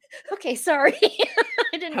birthday. Okay, sorry.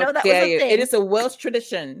 I didn't How know that was dare a you? thing. It is a Welsh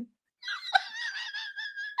tradition.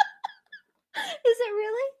 Is it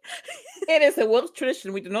really? It is a Welsh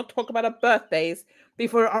tradition. We do not talk about our birthdays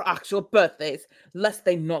before our actual birthdays, lest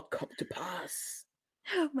they not come to pass.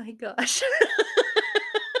 Oh my gosh.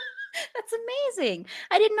 That's amazing.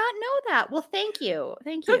 I did not know that. Well, thank you.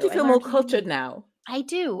 Thank you. Don't you I feel more learned something cultured new. now? I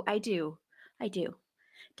do.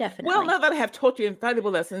 Definitely. Well, now that I have taught you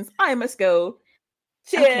invaluable lessons, I must go.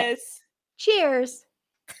 Cheers. Okay. Cheers.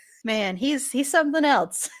 Man, he's something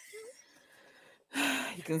else.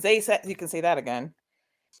 You can say that again.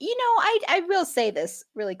 You know, I will say this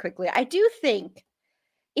really quickly. I do think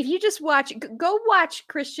if you just go watch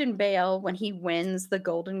Christian Bale when he wins the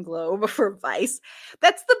Golden Globe for Vice.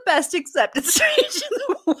 That's the best accepted speech in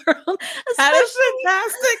the world. That is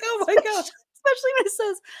fantastic. Oh my god. Especially when it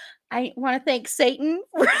says, I want to thank Satan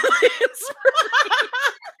for this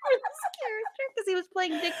character because he was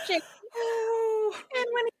playing Dick Cheney. And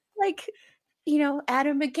when he, like, you know,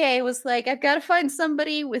 Adam McKay was like, I've got to find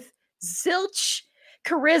somebody with zilch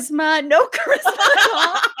charisma, no charisma at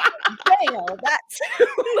all. Bale, that's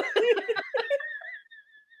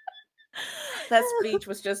that speech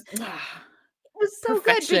was just it was so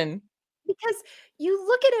perfection. good because you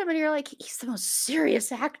look at him and you're like, he's the most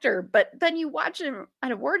serious actor, but then you watch him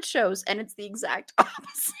at award shows and it's the exact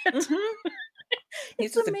opposite. Mm-hmm. He's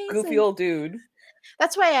It's just amazing. a goofy old dude.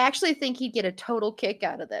 That's why I actually think he'd get a total kick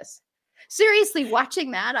out of this. Seriously,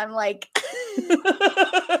 watching that, I'm like,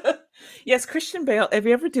 yes, Christian Bale. If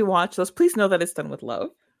you ever do watch those, please know that it's done with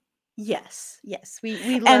love. yes,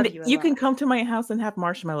 we love And you. you can come to my house and have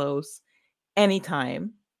marshmallows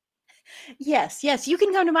anytime. Yes, you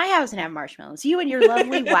can come to my house and have marshmallows. You and your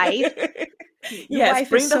lovely wife. Your yes, wife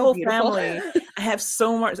bring is the so whole beautiful. family. I have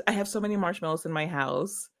so many marshmallows in my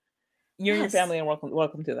house. You and your Yes. family are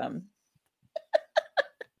welcome to them.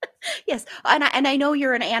 Yes, and I know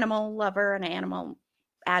you're an animal lover and an animal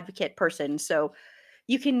advocate person, so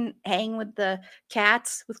you can hang with the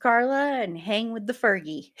cats with Carla and hang with the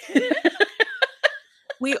Fergie.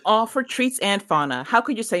 We offer treats and fauna. How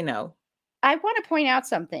could you say no? I want to point out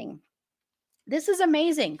something. This is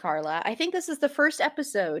amazing, Carla. I think this is the first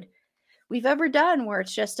episode we've ever done where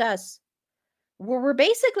it's just us. We're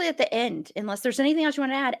basically at the end, unless there's anything else you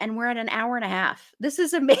want to add, and we're at an hour and a half. This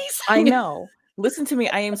is amazing. I know. Listen to me.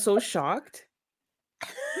 I am so shocked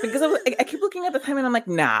because I keep looking at the time and I'm like,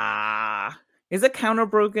 nah. Is it counter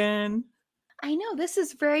broken? I know, this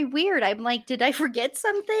is very weird. I'm like, did I forget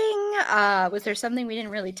something? Was there something we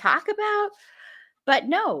didn't really talk about? But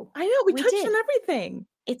no, I know we touched did. on everything.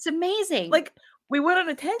 It's amazing. Like we went on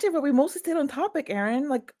a tangent, but we mostly stayed on topic. Aaron,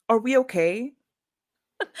 like, are we okay?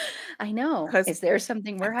 I know. Is there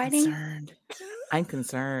something we're hiding? I'm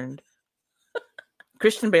concerned.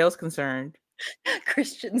 Christian Bale's concerned.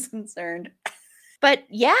 Christian's concerned. But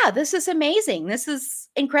yeah, this is amazing. This is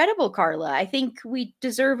incredible, Carla. I think we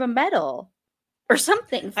deserve a medal or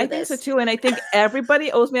something for I this. think so too. And I think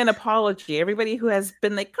everybody owes me an apology. Everybody who has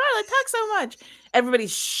been like, Carla, talk so much. Everybody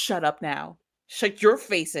shut up now. Shut your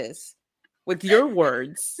faces with your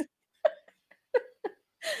words.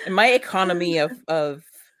 And my economy of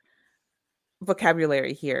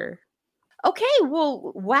vocabulary here. Okay,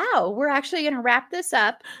 well, wow. We're actually going to wrap this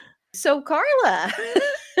up. So, Carla,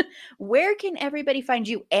 where can everybody find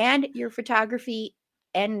you and your photography?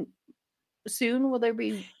 And soon will there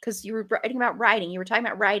be, because you were writing about writing, you were talking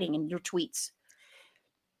about writing in your tweets.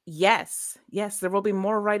 Yes, there will be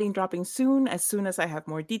more writing dropping soon. As soon as I have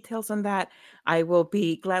more details on that, I will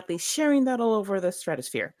be gladly sharing that all over the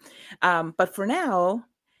stratosphere. But for now,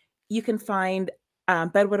 you can find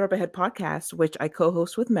Bedwetter Behead podcast, which I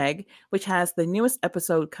co-host with Meg, which has the newest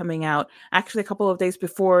episode coming out actually a couple of days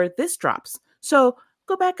before this drops. So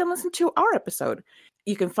go back and listen to our episode.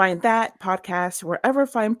 You can find that podcast wherever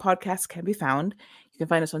fine podcasts can be found. You can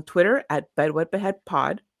find us on Twitter at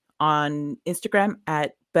bedwetbeheadpod, on Instagram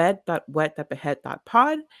at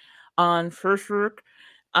bed.wet.behead.pod, on Facebook,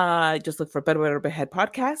 just look for Bedwetter Behead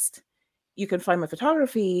podcast. You can find my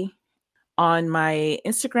photography on my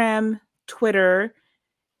Instagram, Twitter,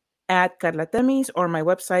 at Carlatemis, or my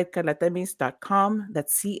website, carlatemis.com.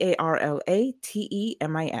 That's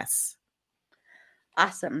CARLATEMIS.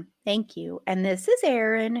 Awesome. Thank you. And this is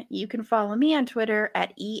Erin. You can follow me on Twitter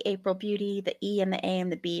at eAprilBeauty. The E and the A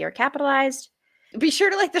and the B are capitalized. Be sure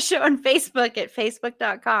to like the show on Facebook at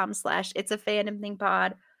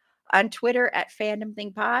facebook.com/itsafandom-thing-pod. On Twitter at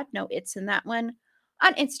fandom-thing-pod. No, it's in that one.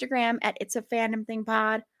 On Instagram at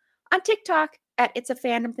itsafandom-thing-pod. On TikTok at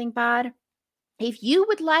itsafandom-thing-pod. If you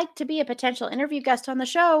would like to be a potential interview guest on the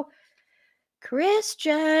show,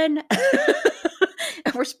 Christian,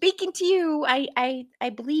 we're speaking to you. I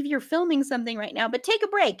believe you're filming something right now, but take a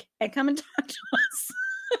break and come and talk to us.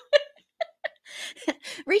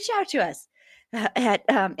 Reach out to us at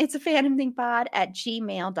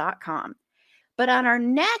itsafandom-thing-pod@gmail.com. But on our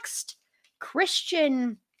next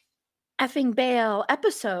Christian effing Bale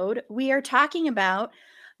episode, we are talking about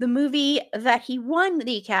the movie that he won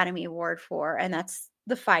the Academy Award for, and that's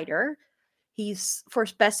The Fighter. He's for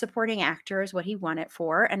Best Supporting Actor is what he won it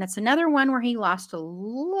for. And it's another one where he lost a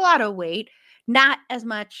lot of weight. Not as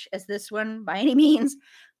much as this one by any means,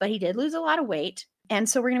 but he did lose a lot of weight. And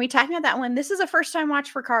so we're going to be talking about that one. This is a first time watch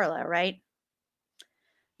for Carla, right?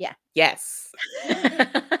 Yeah. Yes.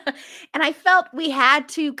 And I felt we had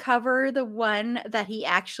to cover the one that he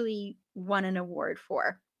actually won an award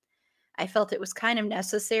for. I felt it was kind of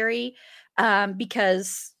necessary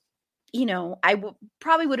because, you know,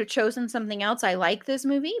 probably would have chosen something else. I like this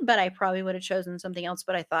movie, but I probably would have chosen something else,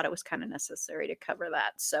 but I thought it was kind of necessary to cover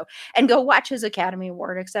that. So, and go watch his Academy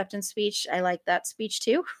Award acceptance speech. I like that speech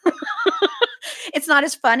too. It's not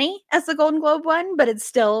as funny as the Golden Globe one, but it's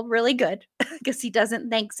still really good because he doesn't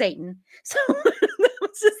thank Satan. So that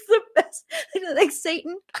was just the best. Thank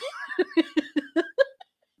Satan.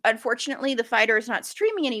 Unfortunately, The Fighter is not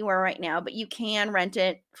streaming anywhere right now, but you can rent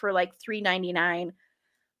it for like $3.99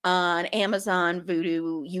 on Amazon,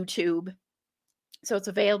 Vudu, YouTube. So it's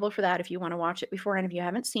available for that if you want to watch it before, and if you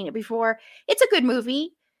haven't seen it before. It's a good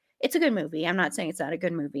movie. It's a good movie. I'm not saying it's not a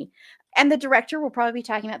good movie. And the director, will probably be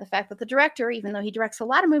talking about the fact that the director, even though he directs a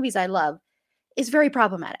lot of movies I love, is very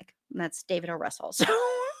problematic. And that's David O. Russell. So,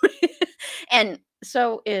 and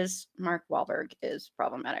so is Mark Wahlberg is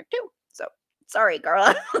problematic too. So sorry,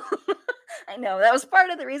 Carla. I know that was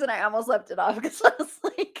part of the reason I almost left it off, because I was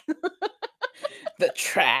like, the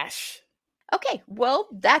trash. Okay, well,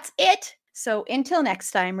 that's it. So until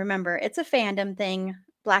next time, remember, it's a fandom thing.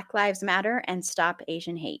 Black Lives Matter, and stop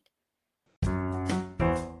Asian hate.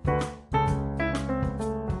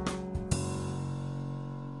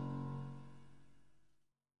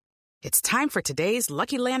 It's time for today's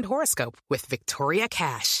Lucky Land horoscope with Victoria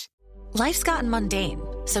Cash. Life's gotten mundane,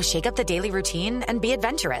 so shake up the daily routine and be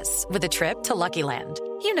adventurous with a trip to Lucky Land.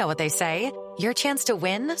 You know what they say, your chance to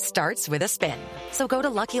win starts with a spin. So go to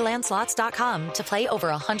LuckyLandSlots.com to play over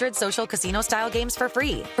 100 social casino-style games for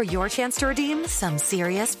free for your chance to redeem some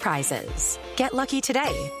serious prizes. Get lucky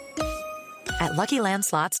today at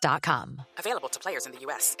LuckyLandSlots.com. Available to players in the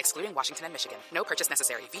U.S., excluding Washington and Michigan. No purchase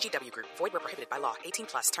necessary. VGW Group. Void where prohibited by law.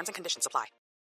 18+. Terms and conditions apply.